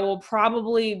 I will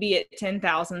probably be at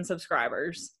 10,000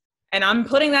 subscribers. And I'm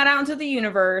putting that out into the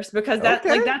universe because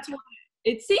Okay. that's what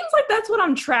it seems like that's what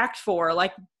I'm tracked for,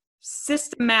 like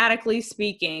systematically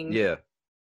speaking. Yeah.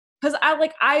 Cause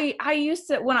I used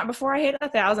to before I hit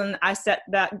 1,000, I set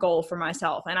that goal for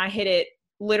myself and I hit it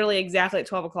literally exactly at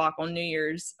 12 o'clock on New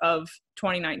Year's of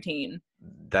 2019.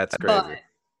 That's But crazy.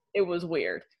 it was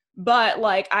weird. But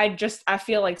like I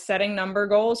feel like setting number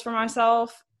goals for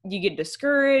myself, you get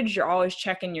discouraged, you're always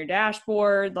checking your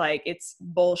dashboard, like it's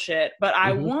bullshit. But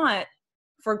I Hmm. want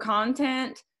for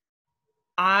content,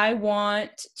 I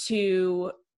want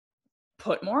to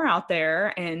put more out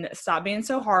there and stop being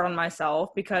so hard on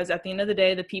myself because at the end of the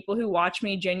day, the people who watch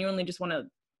me genuinely just want to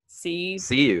see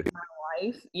See you.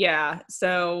 life. Yeah.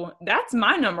 So that's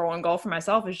my number one goal for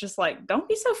myself is just like, don't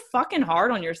be so fucking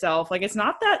hard on yourself. Like, it's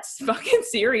not that fucking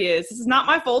serious. This is not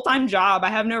my full-time job. I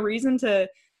have no reason to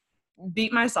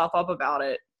beat myself up about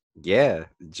it. Yeah,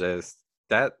 just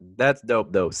that's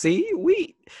dope though. See,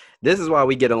 this is why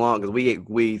we get along, because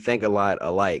we think a lot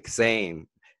alike. Same. Yeah.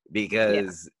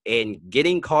 Because in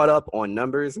getting caught up on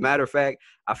numbers, matter of fact,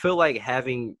 I feel like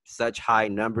having such high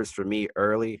numbers for me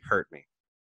early hurt me.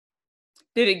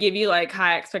 Did it give you like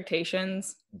high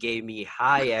expectations? Gave me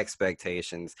high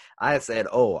expectations. I said,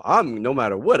 "Oh, I'm no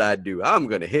matter what I do, I'm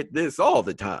gonna hit this all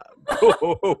the time."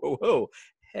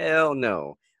 Hell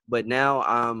no. But now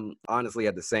I'm honestly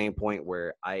at the same point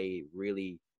where I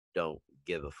really don't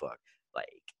give a fuck. Like,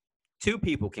 two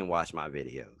people can watch my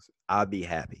videos. I'll be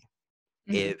happy.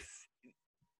 Mm-hmm.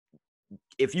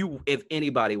 If if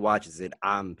anybody watches it,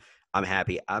 I'm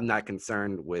happy. I'm not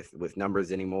concerned with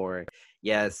numbers anymore.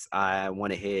 Yes, I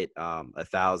want to hit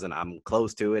 1,000. I'm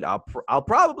close to it. I'll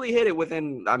probably hit it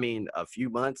within, I mean, a few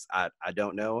months. I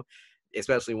don't know,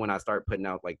 especially when I start putting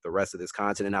out like the rest of this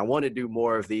content. And I want to do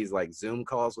more of these like Zoom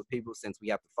calls with people, since we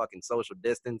have to fucking social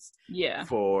distance Yeah.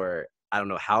 for I don't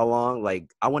know how long.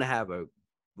 Like, I want to have a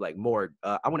like more.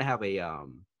 I want to have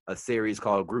a series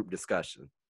called Group Discussion.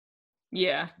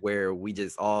 Yeah. where we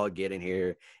just all get in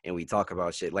here and we talk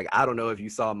about shit. Like, I don't know if you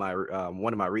saw my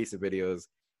one of my recent videos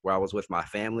where I was with my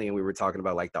family and we were talking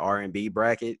about like the R&B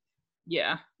bracket.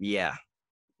 Yeah. Yeah,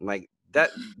 like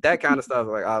that kind of stuff.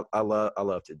 Like I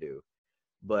love to do.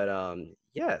 But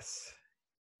yes.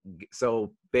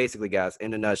 So basically, guys,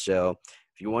 in a nutshell,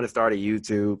 if you want to start a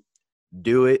YouTube,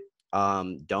 do it.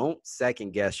 Don't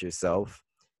second guess yourself.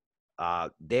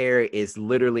 There is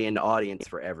literally an audience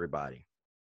for everybody.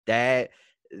 That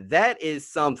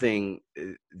is something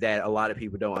that a lot of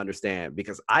people don't understand,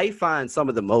 because I find some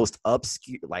of the most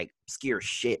obscure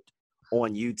shit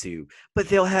on YouTube, but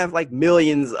they'll have like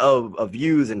millions of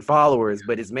views and followers,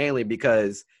 but it's mainly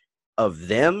because of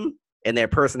them and their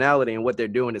personality, and what they're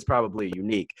doing is probably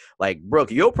unique. Like, Brooke,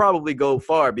 you'll probably go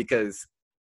far because,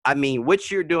 I mean,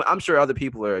 what you're doing, I'm sure other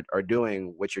people are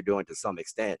doing what you're doing to some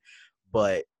extent,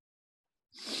 but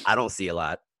I don't see a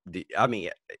lot. I mean,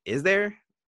 is there?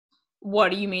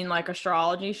 What do you mean, like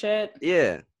astrology shit?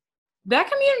 Yeah. That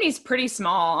community's pretty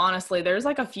small, honestly. There's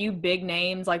like a few big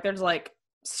names. Like there's like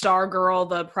Stargirl,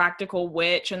 the practical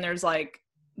witch, and there's like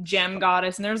Gem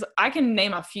Goddess, and there's I can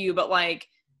name a few, but like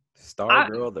Star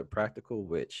Girl, the Practical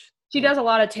Witch. she does a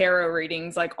lot of tarot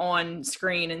readings like on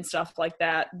screen and stuff like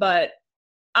that. But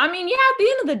I mean, yeah, at the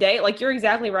end of the day, like you're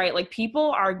exactly right. Like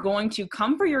people are going to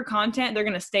come for your content. They're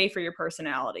going to stay for your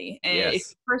personality. And if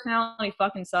Yes. your personality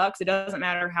fucking sucks, it doesn't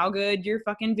matter how good your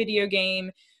fucking video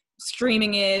game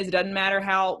streaming is. It doesn't matter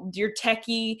how your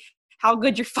techie, how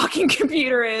good your fucking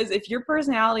computer is. If your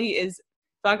personality is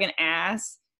fucking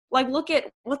ass, like look at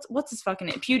what's his fucking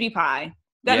name? PewDiePie.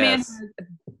 That man Yes. has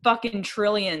fucking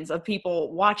trillions of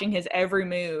people watching his every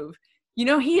move. You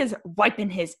know, he is wiping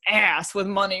his ass with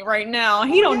money right now.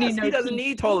 He don't need no He doesn't TV.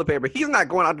 need toilet paper. He's not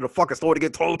going out to the fucking store to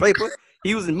get toilet paper. He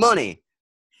using money.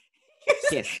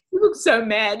 Yes. You look so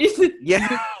mad.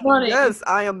 Yeah. Money. Yes,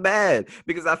 I am mad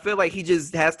because I feel like he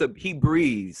just has to. He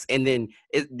breathes, and then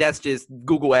that's just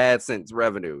Google AdSense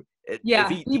revenue. Yeah, If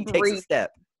he takes a breathes.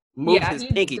 step, moves Yeah, his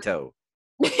pinky toe.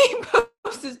 he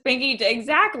posts his pinky to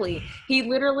exactly. He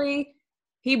literally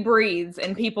he breathes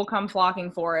and people come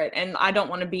flocking for it. And I don't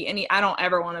want to be I don't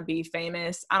ever want to be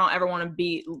famous. I don't ever want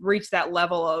to reach that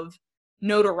level of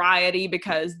notoriety,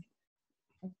 because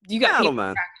you got I don't people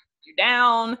mind. tracking you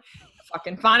down,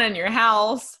 fucking finding your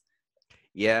house.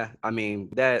 Yeah, I mean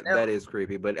that Nope. is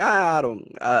creepy, but I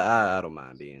don't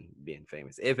mind being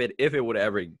famous. If it would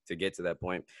ever to get to that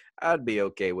point, I'd be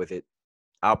okay with it.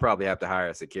 I'll probably have to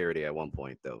hire security at one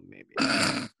point, though. Maybe.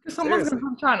 Someone's gonna Seriously,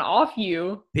 come try and off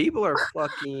you. people are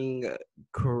fucking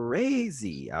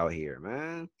crazy out here,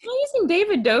 man. You seen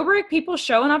David Dobrik? People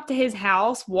showing up to his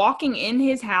house, walking in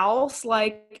his house,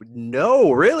 like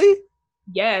No, really?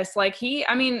 yes, like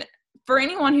I mean, for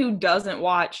anyone who doesn't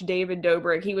watch David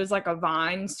Dobrik, he was like a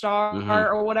Vine Mm-hmm.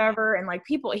 star or whatever, and like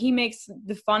he makes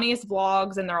the funniest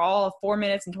vlogs, and they're all 4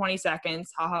 minutes and 20 seconds,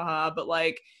 ha ha ha. But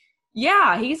like,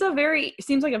 yeah,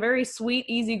 seems like a very sweet,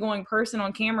 easygoing person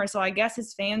on camera. So I guess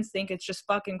his fans think it's just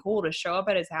fucking cool to show up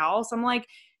at his house. I'm like,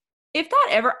 if that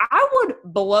ever, I would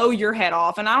blow your head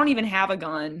off, and I don't even have a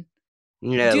gun.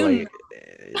 Yeah, Do like,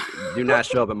 do not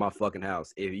show up at my fucking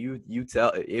house. If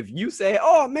you say,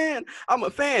 "Oh man, I'm a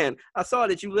fan. I saw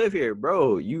that you live here,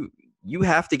 bro," you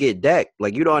have to get decked.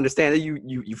 Like, you don't understand that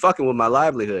you fucking with my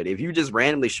livelihood. If you just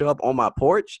randomly show up on my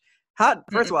porch,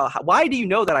 first of all, why do you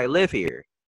know that I live here?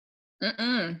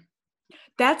 Mm-mm.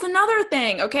 That's another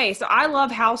thing. Okay, so I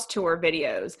love house tour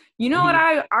videos. You know what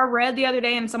Mhm. I read the other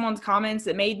day in someone's comments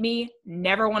that made me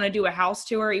never want to do a house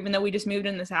tour, even though we just moved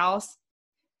in this house?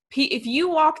 If you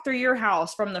walk through your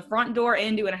house from the front door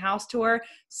and doing a house tour,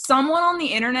 someone on the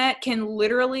internet can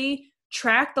literally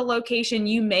track the location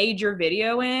you made your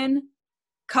video in,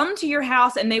 come to your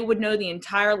house, and they would know the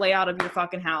entire layout of your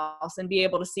fucking house and be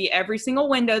able to see every single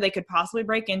window they could possibly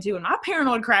break into. And my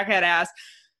paranoid crackhead ass,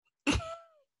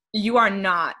 you are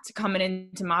not coming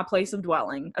into my place of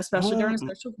dwelling, especially during Oh,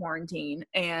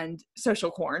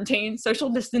 social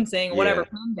distancing, whatever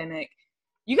yeah. pandemic.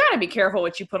 You got to be careful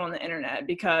what you put on the internet,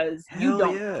 because you Hell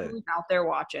don't know yeah. who's out there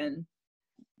watching.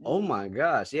 Oh my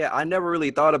gosh. Yeah, I never really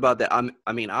thought about that.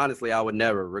 I mean, honestly, I would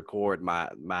never record my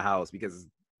house because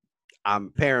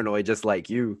I'm paranoid just like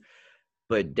you.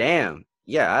 But damn,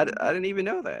 yeah, I didn't even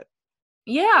know that.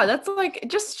 Yeah, that's like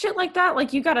just shit like that.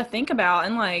 Like you got to think about,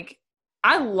 and like,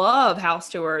 I love house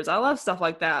tours. I love stuff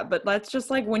like that. But that's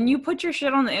just like when you put your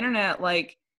shit on the internet,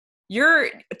 like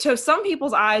to some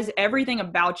people's eyes, everything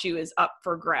about you is up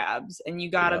for grabs, and you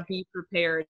got Yeah. to be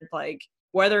prepared, like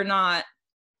whether or not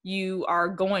you are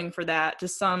going for that to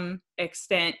some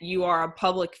extent. You are a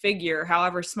public figure,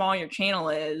 however small your channel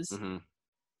is. Hmm.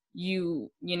 You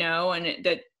know, and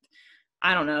that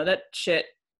I don't know, that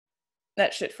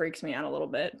shit freaks me out a little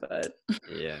bit, but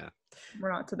Yeah.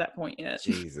 we're not to that point yet.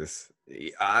 Jesus.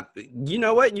 You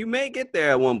know what? You may get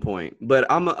there at one point, but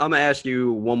I'm gonna ask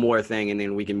you one more thing, and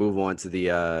then we can move on to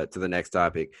the next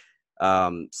topic.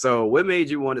 So what made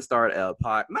you want to start a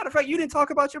pod? Matter of fact, you didn't talk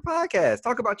about your podcast.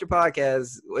 Talk about your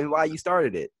podcast and why you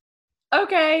started it.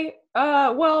 Okay.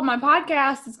 Well, my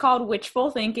podcast is called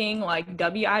Witchful Thinking, like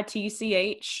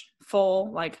WITCH,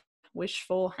 full, like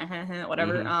wishful,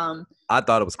 whatever. Mm-hmm. I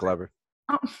thought it was clever.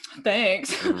 Oh,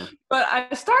 thanks. Mm-hmm. But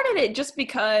I started it just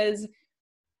because,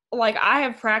 like, I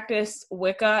have practiced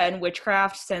Wicca and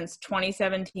witchcraft since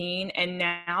 2017, and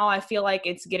now I feel like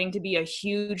it's getting to be a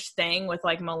huge thing with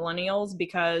like millennials,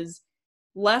 because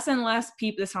less and less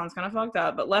people, this sounds kind of fucked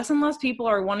up, but less and less people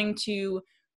are wanting to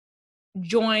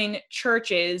join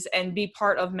churches and be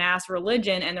part of mass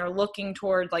religion, and they're looking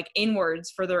toward like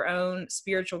inwards for their own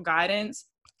spiritual guidance.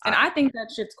 And I think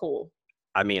that shit's cool.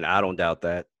 I mean, I don't doubt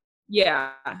that.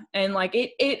 Yeah. And like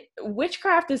it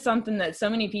witchcraft is something that so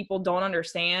many people don't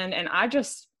understand. And I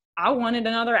wanted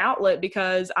another outlet,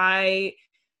 because I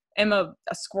am a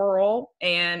squirrel,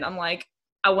 and I'm like,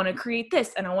 I want to create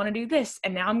this and I want to do this.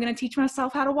 And now I'm going to teach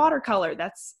myself how to watercolor.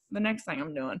 That's the next thing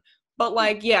I'm doing. But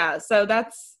like, yeah, so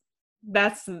that's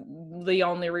the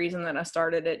only reason that I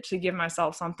started it, to give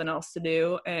myself something else to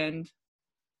do. And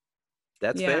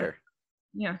that's fair.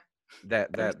 Yeah.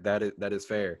 That is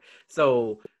fair.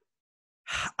 So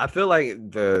I feel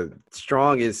like the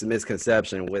strongest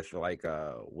misconception with like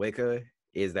Wicca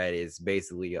is that it's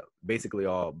basically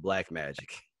all black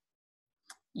magic.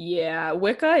 Yeah,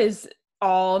 Wicca is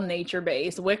all nature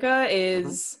based. Wicca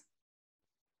is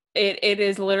it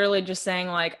is literally just saying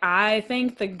like, I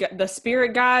thank the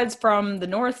spirit guides from the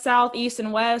north, south, east,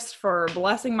 and west for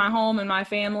blessing my home and my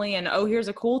family, and oh, here's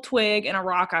a cool twig and a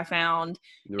rock I found,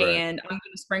 Right. and I'm going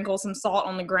to sprinkle some salt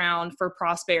on the ground for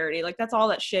prosperity. Like, that's all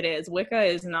that shit is. Wicca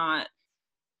is not.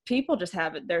 People just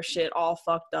have their shit all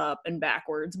fucked up and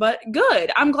backwards, but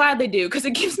good. I'm glad they do, because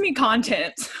it gives me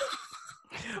content.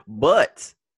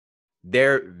 But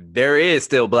there is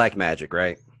still black magic,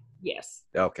 right? Yes.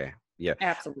 Okay. Yeah.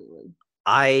 Absolutely.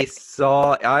 I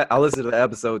listened to the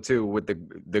episode too with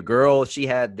the girl. She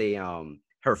had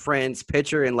her friend's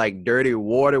picture in like dirty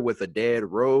water with a dead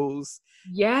rose.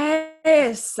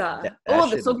 Yes. That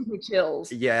The so gives me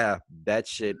chills. Yeah, that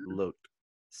shit looked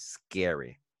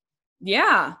scary.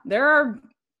 Yeah, there are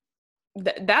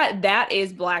that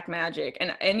is black magic,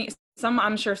 and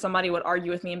I'm sure somebody would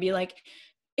argue with me and be like,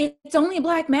 it's only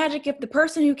black magic if the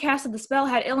person who casted the spell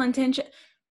had ill intention.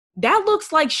 That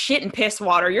looks like shit and piss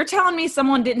water. You're telling me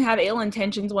someone didn't have ill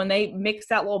intentions when they mixed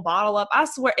that little bottle up? I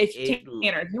swear, if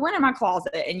you went in my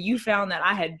closet and you found that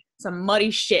I had some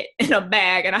muddy shit in a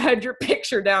bag and I had your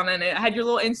picture down in it, I had your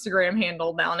little Instagram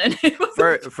handle down in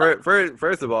it.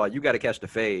 First of all, you got to catch the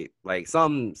fade. Like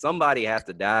somebody has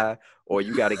to die, or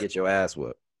you got to get your ass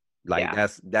whooped. Like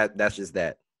that's just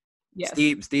that. Yes.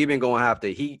 Steven gonna have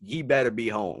to. He better be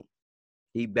home.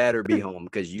 He better be home,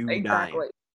 because you exactly.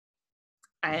 dying.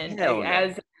 And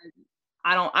as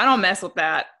I don't mess with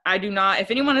that. I do not.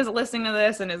 If anyone is listening to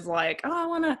this and is like, oh, I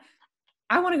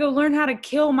want to go learn how to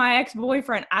kill my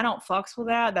ex-boyfriend, I don't fucks with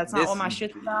that. That's not what my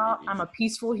shit's about. I'm a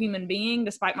peaceful human being,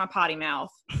 despite my potty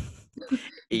mouth.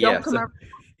 Yeah. Don't come over.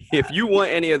 If you want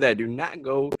any of that, do not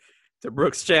go to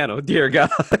Brooke's channel, dear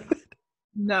God.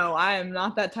 No, I am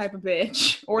not that type of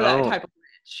bitch, or that type of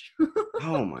bitch.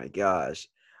 Oh my gosh.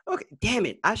 Okay, damn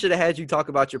it. I should have had you talk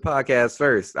about your podcast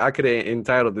first. I could have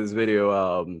entitled this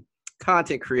video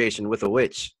Content Creation with a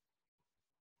Witch.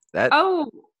 Oh,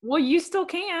 well, you still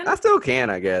can. I still can,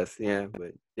 I guess. Yeah,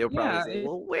 but they'll probably say,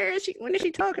 well, where is she? When is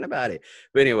she talking about it?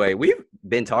 But anyway, we've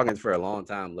been talking for a long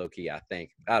time, low-key, I think.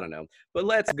 I don't know. But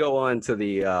let's go on to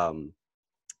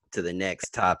the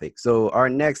next topic. So our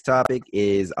next topic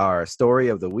is our story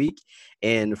of the week.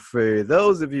 And for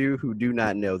those of you who do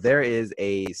not know, there is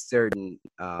a certain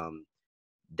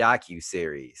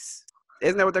docu-series.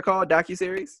 Isn't that what they're called?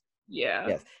 Docu-series? Yeah.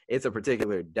 Yes. It's a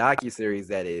particular docu-series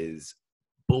that is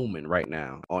booming right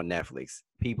now on Netflix.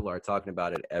 People are talking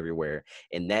about it everywhere.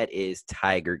 And that is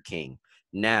Tiger King.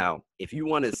 Now, if you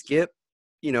want to skip,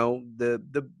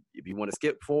 if you want to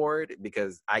skip forward,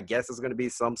 because I guess it's going to be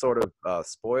some sort of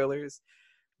spoilers,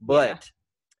 but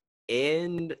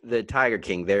in the Tiger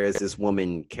King, there is this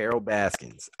woman, Carol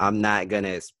Baskins. I'm not going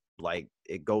to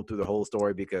go through the whole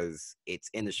story because it's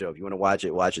in the show. If you want to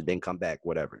watch it, then come back,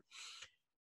 whatever.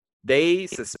 They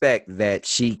suspect that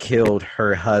she killed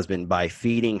her husband by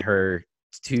feeding him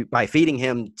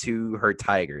to her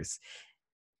tigers.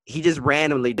 He just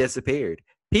randomly disappeared.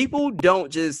 People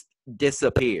don't just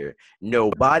disappear. No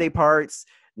body parts,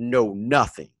 no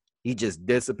nothing. He just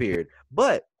disappeared.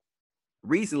 But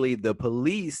recently, the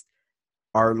police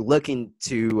are looking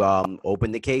to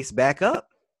open the case back up.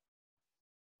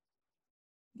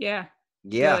 Yeah.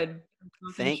 Yeah, Good.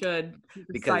 Fucking thank should. He's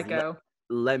a because psycho.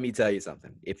 let me tell you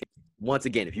something. If once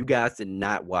again, if you guys did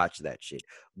not watch that shit,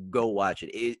 go watch it.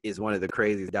 It is one of the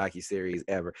craziest docuseries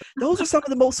ever. Those are some of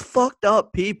the most fucked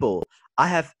up people I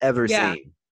have ever Yeah.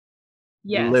 seen.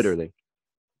 Yes. Literally.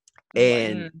 Like,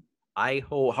 And I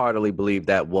wholeheartedly believe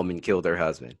that woman killed her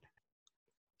husband.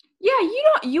 yeah,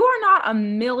 you are not a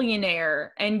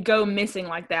millionaire and go missing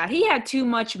like that. He had too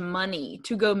much money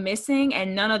to go missing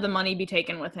and none of the money be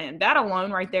taken with him. That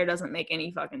alone right there doesn't make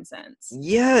any fucking sense.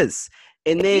 Yes.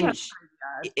 And He then had sh-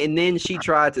 guys. and then she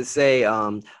tried to say,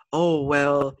 oh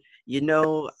well,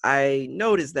 I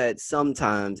noticed that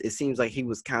sometimes it seems like he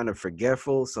was kind of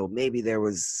forgetful, so maybe there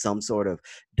was some sort of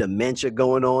dementia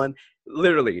going on.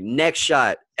 Literally, next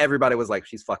shot, everybody was like,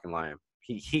 she's fucking lying.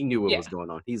 He knew what Yeah. was going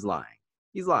on. He's lying.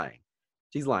 He's lying.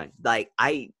 She's lying. Like,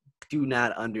 I do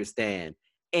not understand.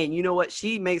 And you know what?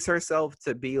 She makes herself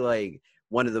to be like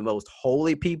one of the most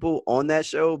holy people on that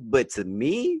show, but to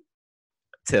me,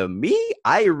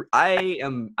 I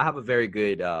have a very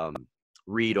good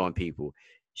read on people.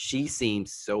 She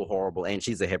seems so horrible, and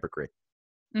she's a hypocrite.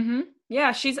 Mm-hmm.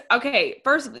 Yeah, she's okay.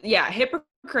 First, yeah,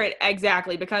 hypocrite,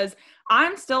 exactly, because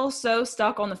I'm still so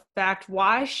stuck on the fact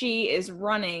why she is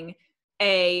running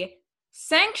a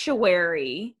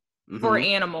sanctuary for Mm-hmm.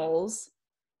 animals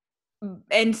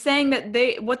and saying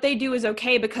that what they do is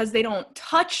okay because they don't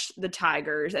touch the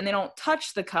tigers and they don't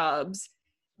touch the cubs,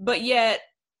 but yet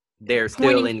They're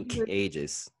still pointing in fingers,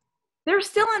 cages. they're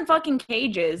still in fucking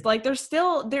cages. Like they're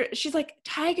still there. She's like,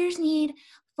 tigers need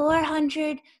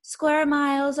 400 square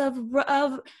miles of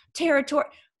territory.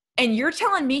 And you're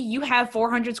telling me you have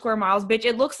 400 square miles, bitch.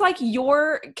 It looks like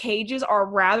your cages are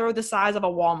rather the size of a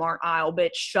Walmart aisle,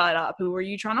 bitch. Shut up. Who are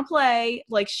you trying to play?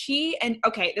 Like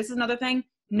okay, this is another thing.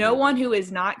 No Mm-hmm. one who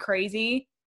is not crazy.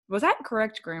 Was that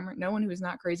correct grammar? No one who is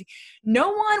not crazy.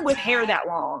 No one with hair that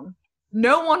long.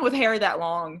 No one with hair that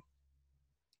long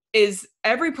is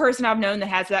every person I've known that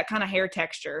has that kind of hair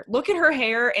texture. Look at her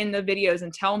hair in the videos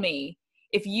and tell me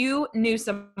if you knew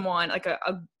someone like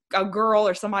a girl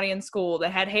or somebody in school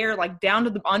that had hair like down to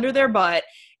the under their butt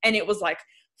and it was like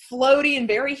floaty and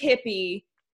very hippie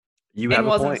You and have a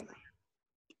wasn't point.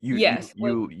 You you yes,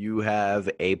 like you you have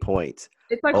a point.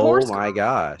 it's like Oh horse my girls.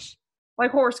 gosh.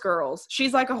 Like horse girls.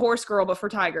 She's like a horse girl but for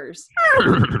tigers.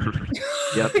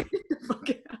 Yep.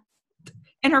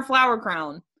 And her flower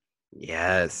crown.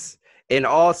 Yes. And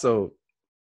also,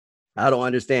 I don't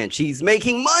understand. She's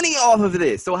making money off of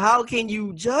this. So how can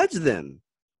you judge them?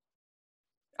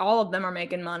 All of them are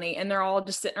making money and they're all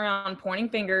just sitting around pointing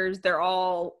fingers. They're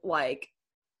all like,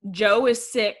 Joe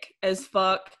is sick as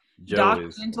fuck. Joe Doc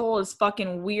is. Mental is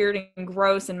fucking weird and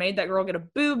gross and made that girl get a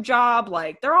boob job.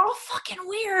 Like they're all fucking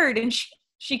weird. And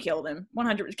she killed him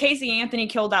 100. Casey Anthony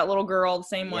killed that little girl the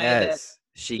same way that Yes,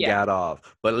 she yeah. got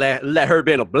off. But let her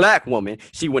been a black woman,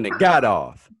 she wouldn't have got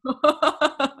off.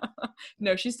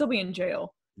 No, she's still be in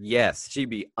jail. Yes, she'd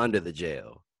be under the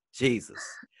jail. Jesus.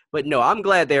 But no, I'm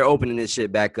glad they're opening this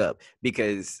shit back up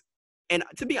because, and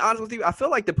to be honest with you, I feel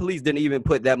like the police didn't even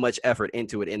put that much effort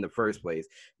into it in the first place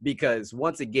because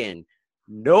once again,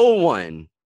 no one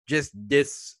just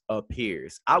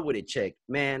disappears. I would have checked,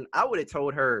 man. I would have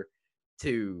told her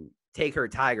to take her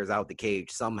tigers out the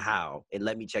cage somehow and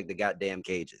let me check the goddamn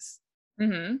cages.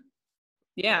 Mm-hmm.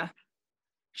 Yeah.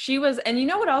 She was, and you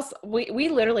know what else? We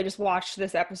literally just watched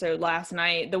this episode last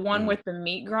night, the one Mm. with the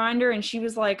meat grinder, and she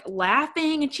was like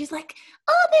laughing, and she's like,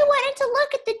 "Oh, they wanted to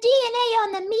look at the DNA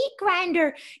on the meat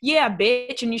grinder." Yeah,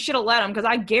 bitch, and you should have let him because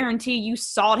I guarantee you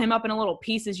sawed him up into little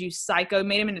pieces. You psycho,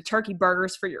 made him into turkey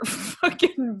burgers for your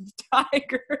fucking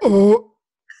tiger. Oh,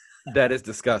 that is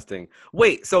disgusting.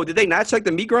 Wait, so did they not check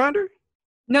the meat grinder?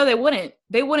 No, they wouldn't.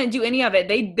 They wouldn't do any of it.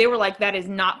 They were like, that is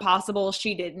not possible.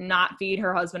 She did not feed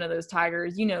her husband to those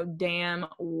tigers. You know damn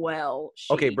well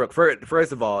Okay, she. Brooke.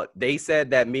 First of all, they said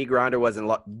that meat grinder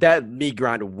wasn't that meat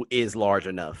grinder is large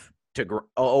enough to.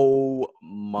 Oh Yeah,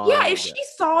 my if god! she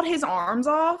sawed his arms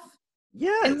off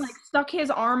and like Yes. stuck his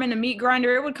arm in a meat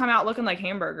grinder, it would come out looking like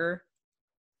hamburger.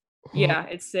 Yeah,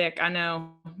 it's sick. I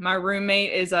know. My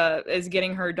roommate is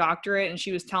getting her doctorate, and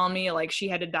she was telling me like she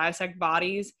had to dissect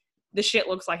bodies. The shit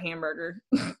looks like hamburger.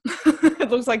 It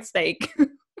looks like steak.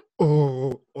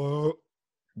 Oh.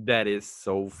 That is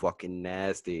so fucking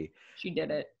nasty. She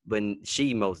did it. But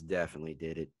she most definitely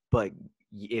did it. But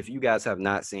if you guys have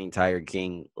not seen Tiger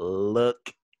King,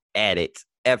 look at it.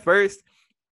 At first,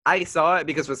 I saw it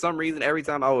because for some reason, every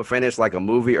time I would finish like a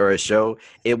movie or a show,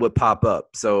 it would pop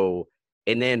up. So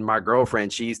And then my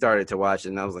girlfriend, she started to watch it,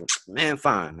 and I was like, man,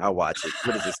 fine, I'll watch it.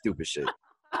 What is this stupid shit?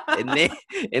 And then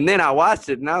and then I watched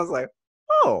it, and I was like,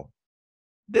 oh,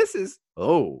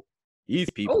 these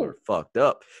people are Oh, fucked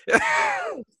up.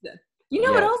 you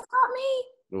know what Yeah. else got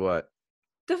me? What?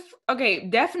 Okay,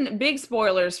 definite big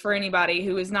spoilers for anybody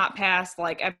who is not past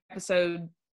like episode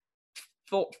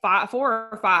four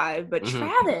or five. But Mm-hmm.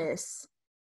 Travis,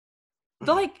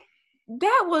 like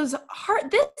that was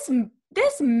hard.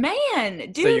 This man,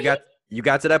 So dude. you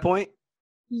got to that point?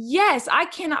 Yes, I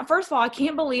cannot. First of all, I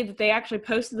can't believe that they actually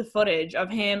posted the footage of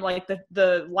him, like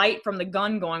the light from the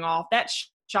gun going off. That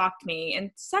shocked me.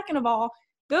 And second of all,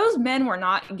 those men were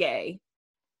not gay.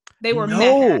 They were meth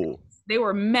No. addicts. They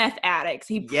were meth addicts.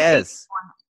 He preyed Yes.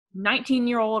 on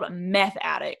 19-year-old meth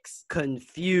addicts.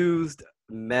 Confused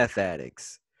meth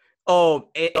addicts. Oh,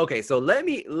 okay. So let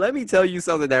me tell you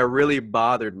something that really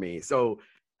bothered me. So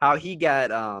how he got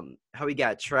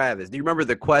Travis. Do you remember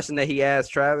the question that he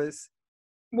asked Travis?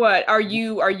 What are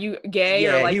you gay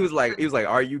or Yeah, like he was like,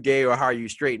 are you gay or how are you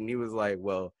straight? And he was like,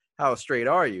 well, how straight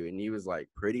are you? And he was like,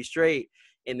 pretty straight.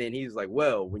 And then he was like,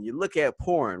 well, when you look at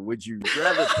porn, would you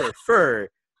rather prefer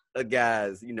a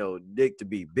guy's, dick to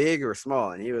be big or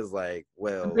small? And he was like, a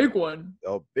well, big one?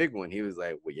 a big one. He was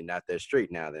like, well, you're not that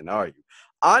straight now, then are you?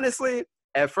 Honestly,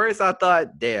 at first I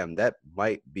thought, damn, that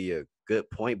might be a good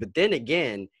point. But then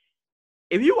again,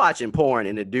 if you're watching porn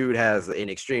and the dude has an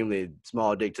extremely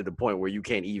small dick to the point where you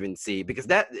can't even see, because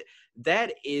that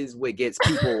is what gets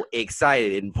people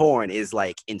excited in porn is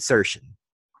like insertion.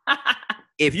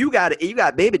 If you got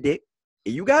baby dick,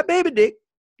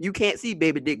 you can't see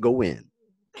baby dick go in.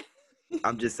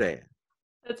 I'm just saying.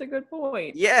 That's a good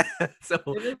point. Yeah. So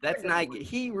that's not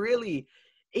he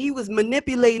was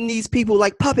manipulating these people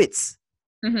like puppets.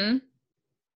 Mm-hmm.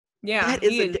 Yeah, That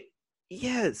is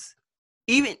yes.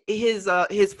 Even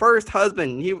his first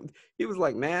husband, he was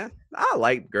like, man, I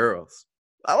like girls.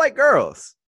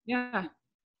 Yeah.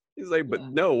 He's like,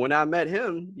 but no, when I met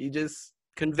him, he just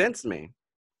convinced me.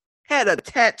 Had a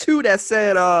tattoo that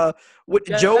said with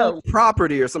Joe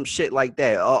property or some shit like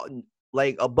that,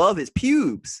 like above his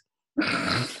pubes.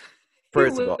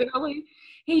 First of all,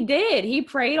 he did. He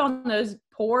preyed on those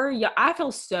poor. Yeah, I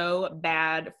feel so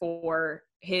bad for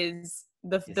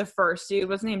the first dude.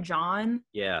 What's his name? John.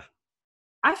 Yeah.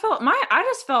 I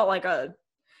just felt like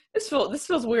this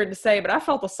feels weird to say, but I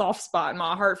felt a soft spot in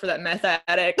my heart for that meth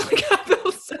addict. Like I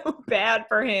feel so bad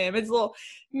for him. His little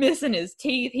missing his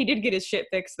teeth. He did get his shit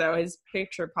fixed though. His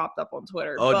picture popped up on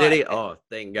Twitter. Oh, did he? Oh,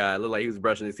 thank God. It looked like he was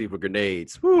brushing his teeth with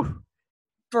grenades. Whew.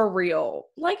 For real.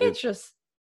 Like it's just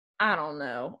I don't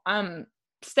know.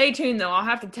 Stay tuned though. I'll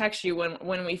have to text you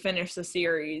when we finish the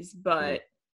series, but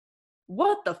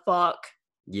what the fuck?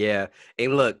 Yeah.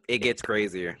 And look, it gets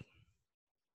crazier.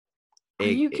 Are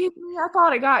you kidding me? I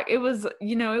thought it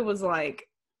was like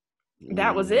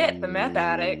that was it, the meth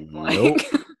addict. Like nope.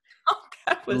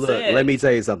 that was Look, it. let me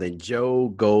tell you something. Joe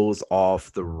goes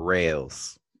off the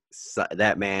rails. So,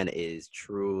 that man is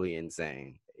truly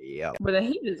insane. Yeah. But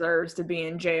he deserves to be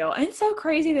in jail. And it's so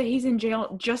crazy that he's in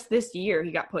jail just this year.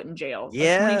 He got put in jail.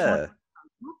 Yeah. Like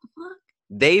what the fuck?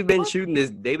 They've been shooting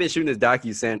this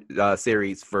docu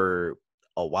series for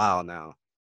a while now.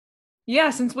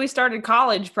 Yeah, since we started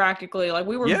college practically. Like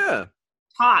we were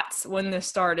tots when this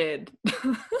started.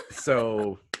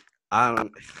 So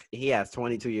he has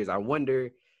 22 years. I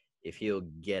wonder if he'll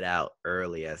get out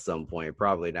early at some point.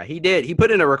 Probably not. He did. He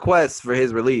put in a request for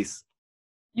his release.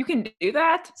 You can do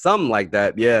that? Something like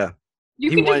that, yeah.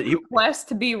 You can request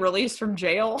to be released from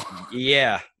jail?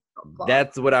 Yeah.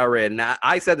 That's what I read. And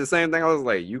I said the same thing. I was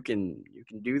like, you can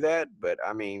do that, but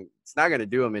I mean, it's not going to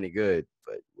do him any good,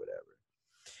 but whatever.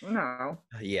 No.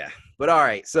 Yeah. But all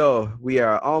right. So we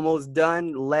are almost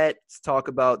done. Let's talk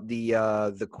about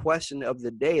the question of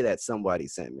the day that somebody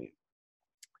sent me.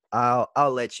 I'll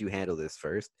let you handle this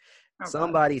first. Okay.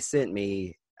 Somebody sent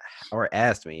me or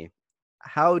asked me,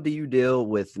 how do you deal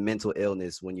with mental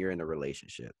illness when you're in a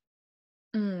relationship?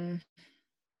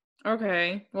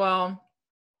 Okay. Well,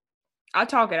 I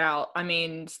talk it out. I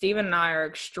mean, Steven and I are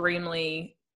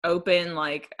extremely open.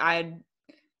 Like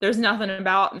there's nothing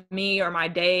about me or my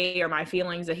day or my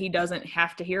feelings that he doesn't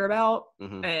have to hear about.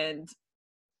 Mm-hmm. And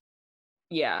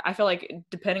yeah, I feel like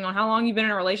depending on how long you've been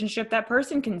in a relationship, that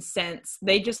person can sense,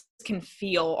 they just can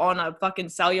feel on a fucking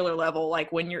cellular level,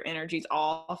 like when your energy's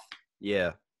off.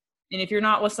 Yeah. And if you're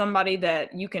not with somebody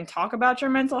that you can talk about your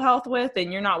mental health with, then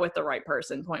you're not with the right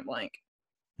person, point blank.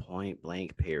 Point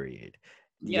blank, period.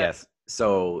 Yep. Yes.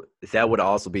 So that would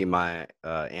also be my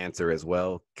answer as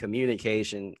well.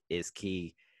 Communication is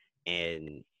key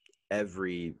in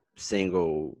every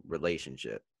single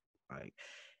relationship. Like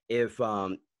if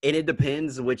And it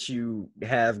depends what you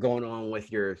have going on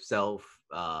with yourself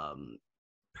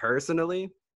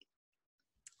personally.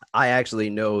 I actually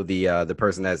know the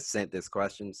person that sent this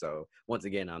question. So once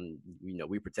again,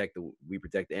 we protect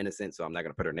the innocent. So I'm not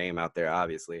gonna put her name out there,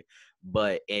 obviously.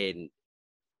 But in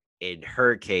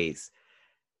her case,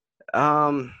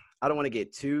 I don't want to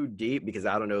get too deep because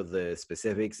I don't know the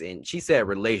specifics. And she said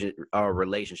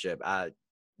relationship.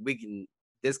 We can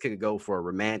this could go for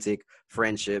romantic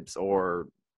friendships or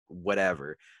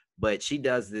whatever. But she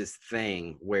does this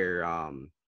thing where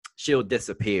she'll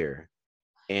disappear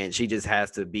and she just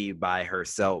has to be by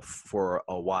herself for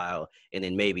a while, and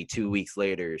then maybe 2 weeks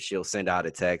later she'll send out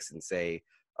a text and say,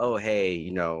 oh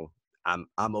hey,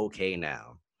 I'm okay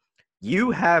now.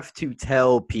 You have to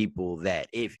tell people that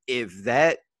if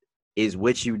that is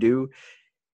what you do,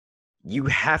 you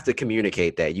have to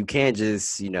communicate that. You can't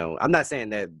just, I'm not saying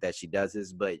that she does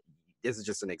this, but this is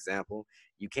just an example.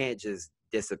 You can't just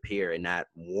disappear and not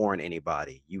warn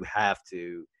anybody. You have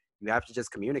to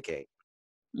just communicate.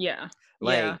 Yeah.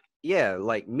 Like, yeah,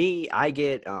 like me, I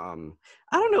get I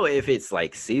don't know if it's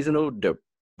like seasonal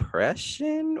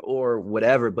depression or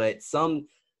whatever, but some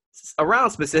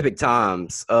around specific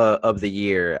times of the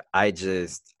year, I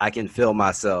can feel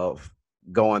myself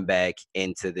going back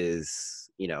into this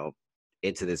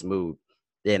mood.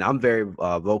 And I'm very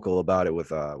vocal about it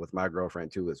with my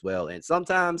girlfriend too as well. And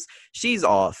sometimes she's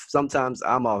off, sometimes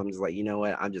I'm off. I'm just like, you know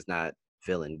what, I'm just not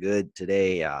feeling good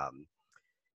today.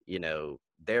 You know,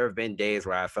 there have been days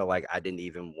where I felt like I didn't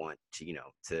even want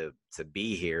to, to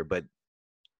be here, but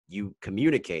you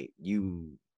communicate.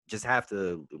 You just have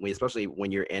to, especially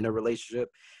when you're in a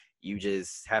relationship, you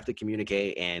just have to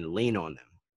communicate and lean on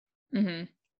them. Mm-hmm.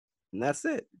 And that's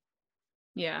it.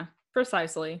 Yeah,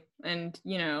 precisely. And,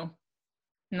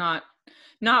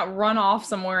 not run off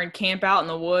somewhere and camp out in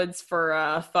the woods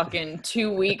for fucking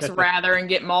 2 weeks rather and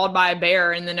get mauled by a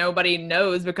bear and then nobody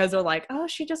knows because they're like, oh,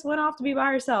 she just went off to be by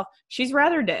herself. She's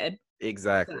rather dead.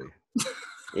 Exactly. So.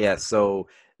 Yeah, so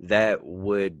that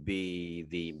would be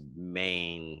the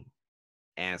main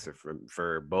answer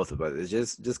for both of us,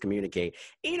 is just communicate.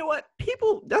 And you know what,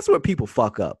 that's where people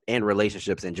fuck up in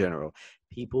relationships in general.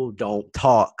 People don't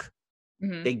talk.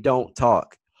 Mm-hmm. They don't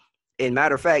talk. And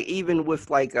matter of fact, even with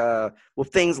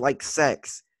with things like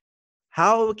sex,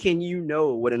 how can you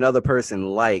know what another person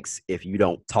likes if you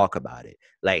don't talk about it?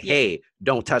 Like, Yeah. hey,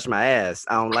 don't touch my ass,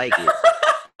 I don't like it.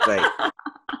 Like,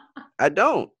 I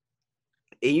don't.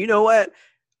 And you know what,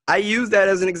 I use that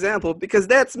as an example because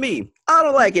that's me. I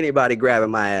don't like anybody grabbing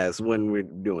my ass when we're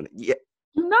doing it. Yeah.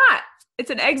 Not.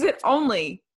 It's an exit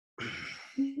only.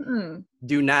 Mm-mm.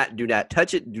 Do not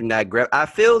touch it. Do not grab. I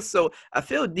feel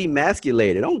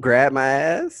demasculated. Don't grab my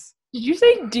ass. Did you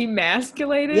say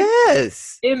demasculated?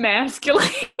 Yes.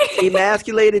 Emasculated.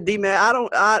 Emasculated,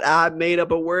 I made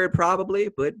up a word probably,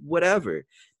 but whatever.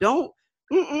 Don't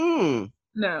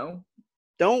No.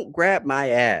 Don't grab my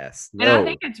ass. No. And I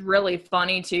think it's really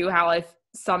funny too how if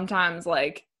sometimes,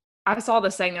 like, I saw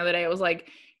this saying the other day, it was like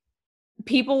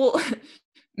people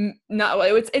no,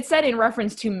 it's said in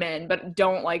reference to men, but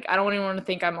don't, like, I don't want anyone to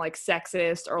think I'm like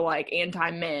sexist or like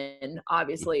anti-men,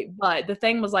 obviously. But the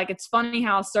thing was, like, it's funny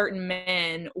how certain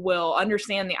men will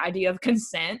understand the idea of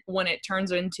consent when it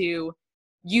turns into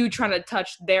you trying to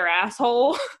touch their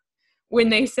asshole. When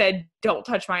they said, don't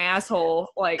touch my asshole,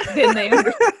 like, then they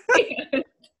understand.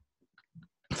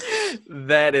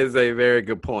 That is a very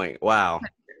good point. Wow.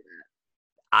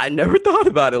 I never thought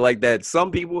about it like that. Some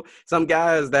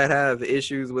guys that have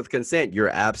issues with consent, you're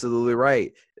absolutely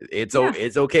right. It's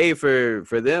okay for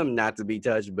them not to be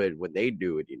touched, but when they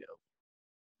do it,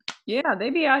 Yeah,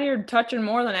 they be out here touching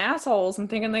more than assholes and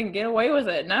thinking they can get away with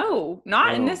it. No,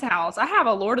 not in this house. I have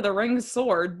a Lord of the Rings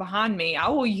sword behind me. I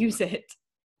will use it.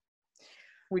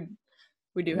 We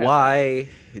do have. Why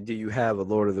do you have a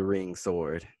Lord of the Rings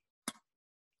sword?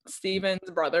 Steven's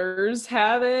brothers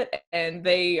have it, and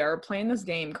they are playing this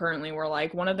game currently where,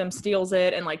 like, one of them steals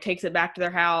it and, like, takes it back to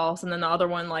their house, and then the other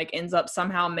one, like, ends up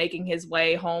somehow making his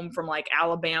way home from, like,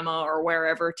 Alabama or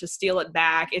wherever to steal it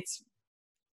back. It's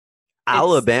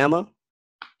Alabama?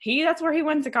 That's where he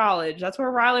went to college. That's where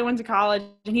Riley went to college,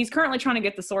 and he's currently trying to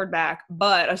get the sword back,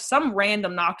 but some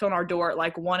random knocked on our door at,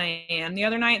 like, 1 a.m. the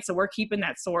other night, so we're keeping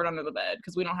that sword under the bed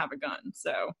because we don't have a gun,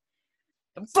 so...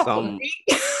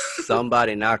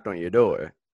 Somebody knocked on your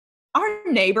door. Our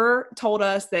neighbor told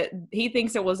us that he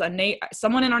thinks it was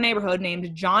someone in our neighborhood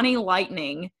named Johnny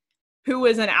Lightning, who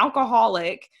is an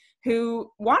alcoholic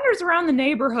who wanders around the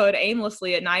neighborhood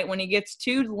aimlessly at night when he gets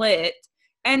too lit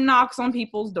and knocks on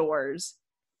people's doors.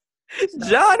 So,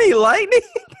 Johnny Lightning?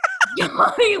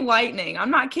 Johnny Lightning.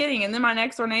 I'm not kidding. And then my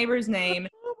next door neighbor's name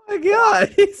my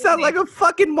God, he sounds like a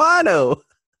fucking wino.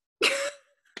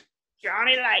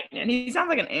 Johnny Lightning. He sounds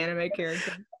like an anime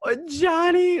character. Or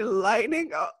Johnny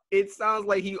Lightning. Oh, it sounds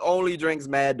like he only drinks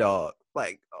Mad Dog.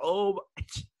 Like, oh.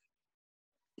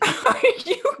 Are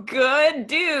you good,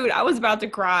 dude? I was about to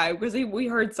cry because we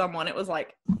heard someone. It was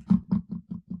like,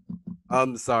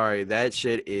 I'm sorry. That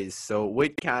shit is so.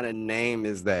 What kind of name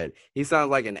is that? He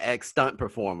sounds like an ex-stunt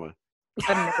performer.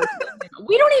 I've never seen him.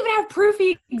 We don't even have proof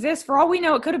he exists. For all we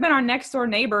know, it could have been our next door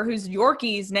neighbor whose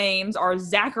Yorkies' names are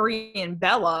Zachary and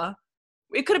Bella.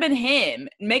 It could have been him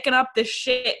making up this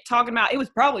shit, talking about it was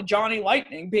probably Johnny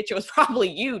Lightning, bitch. It was probably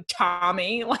you,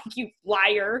 Tommy. Like, you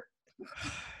liar.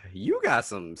 You got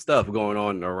some stuff going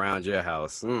on around your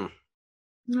house.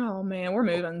 Oh man, we're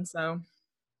moving. So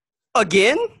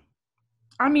again?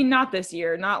 I mean, not this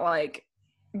year. Not like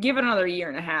give it another year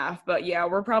and a half. But yeah,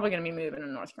 we're probably gonna be moving to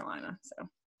North Carolina. So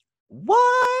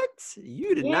what?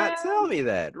 You did not tell me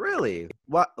that. Really?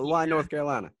 Why North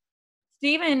Carolina?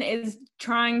 Steven is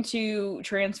trying to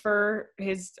transfer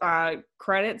his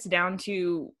credits down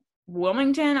to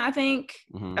Wilmington, I think.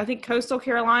 Mm-hmm. I think Coastal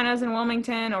Carolina's in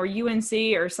Wilmington or UNC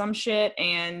or some shit,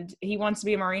 and he wants to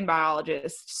be a marine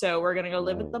biologist. So we're gonna go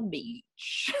live at the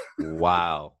beach.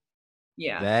 Wow.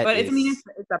 Yeah, but it's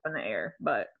up in the air.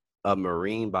 But a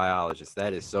marine biologist.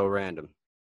 That is so random.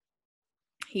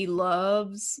 He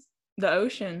loves the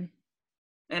ocean,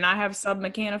 and I have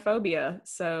submechanophobia,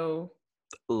 so.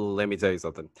 Let me tell you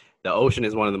something. The ocean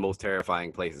is one of the most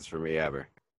terrifying places for me ever.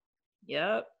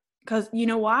 Yep. Because you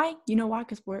know why?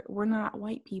 Because we're not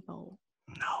white people.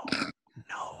 No,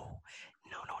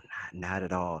 not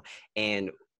at all.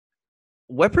 And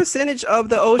what percentage of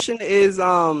the ocean is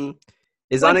like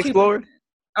unexplored? 2%.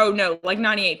 Oh no, like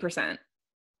 98%.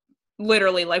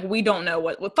 Literally, like we don't know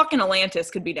what fucking Atlantis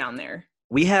could be down there.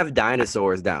 We have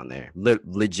dinosaurs down there.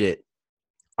 Legit.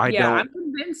 I'm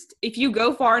convinced if you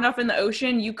go far enough in the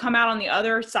ocean, you come out on the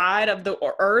other side of the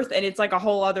earth and it's like a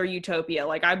whole other utopia.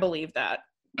 Like, I believe that.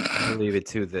 I believe it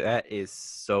too. That is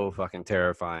so fucking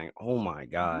terrifying. Oh my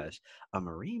gosh. A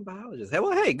marine biologist.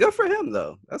 Hey, good for him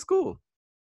though. That's cool.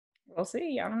 We'll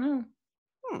see. I don't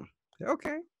know.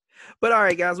 Okay. But all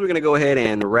right, guys, we're going to go ahead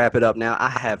and wrap it up now. I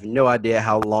have no idea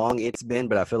how long it's been,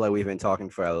 but I feel like we've been talking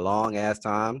for a long ass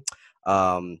time.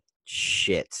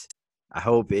 Shit. I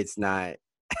hope it's not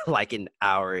like an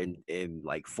hour in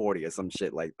like 40 or some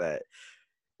shit like that.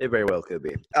 It very well could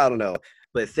be. I don't know.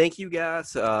 But thank you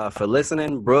guys for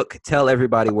listening. Brooke, tell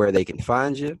everybody where they can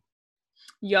find you.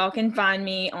 Y'all can find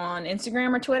me on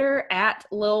Instagram or Twitter at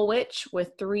Lil Witch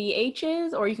with 3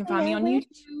 H's, or you can find me on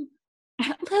YouTube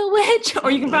at Lil Witch,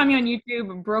 or you can find me on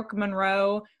YouTube, Brook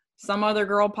Monroe. Some other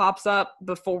girl pops up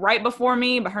right before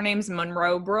me, but her name's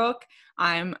Monroe Brooke.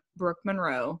 I'm Brook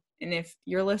Monroe. And if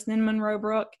you're listening, Monroe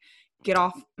Brooke, get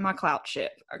off my clout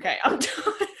ship. Okay, I'm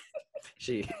done.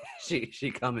 She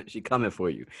coming for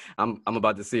you. I'm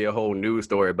about to see a whole news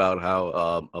story about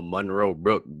how a Monroe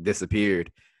Brooke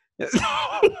disappeared.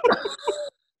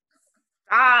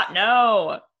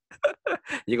 No.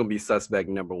 You're gonna be suspect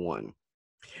number 1.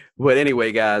 But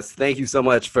anyway, guys, thank you so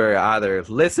much for either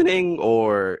listening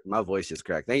or my voice just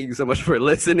cracked. Thank you so much for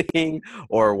listening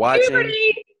or watching.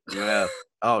 Yeah.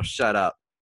 Oh, shut up.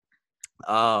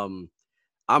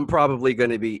 I'm probably going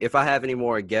to be, if I have any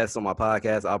more guests on my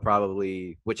podcast, I'll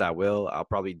probably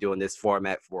be doing this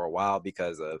format for a while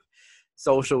because of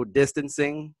social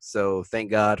distancing. So thank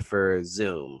God for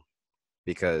Zoom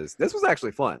because this was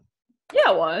actually fun.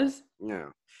 Yeah, it was. Yeah.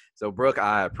 So Brooke,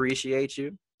 I appreciate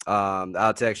you.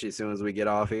 I'll text you as soon as we get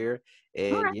off here.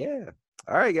 And yeah.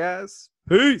 All right, guys.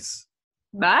 Peace.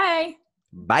 Bye.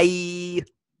 Bye.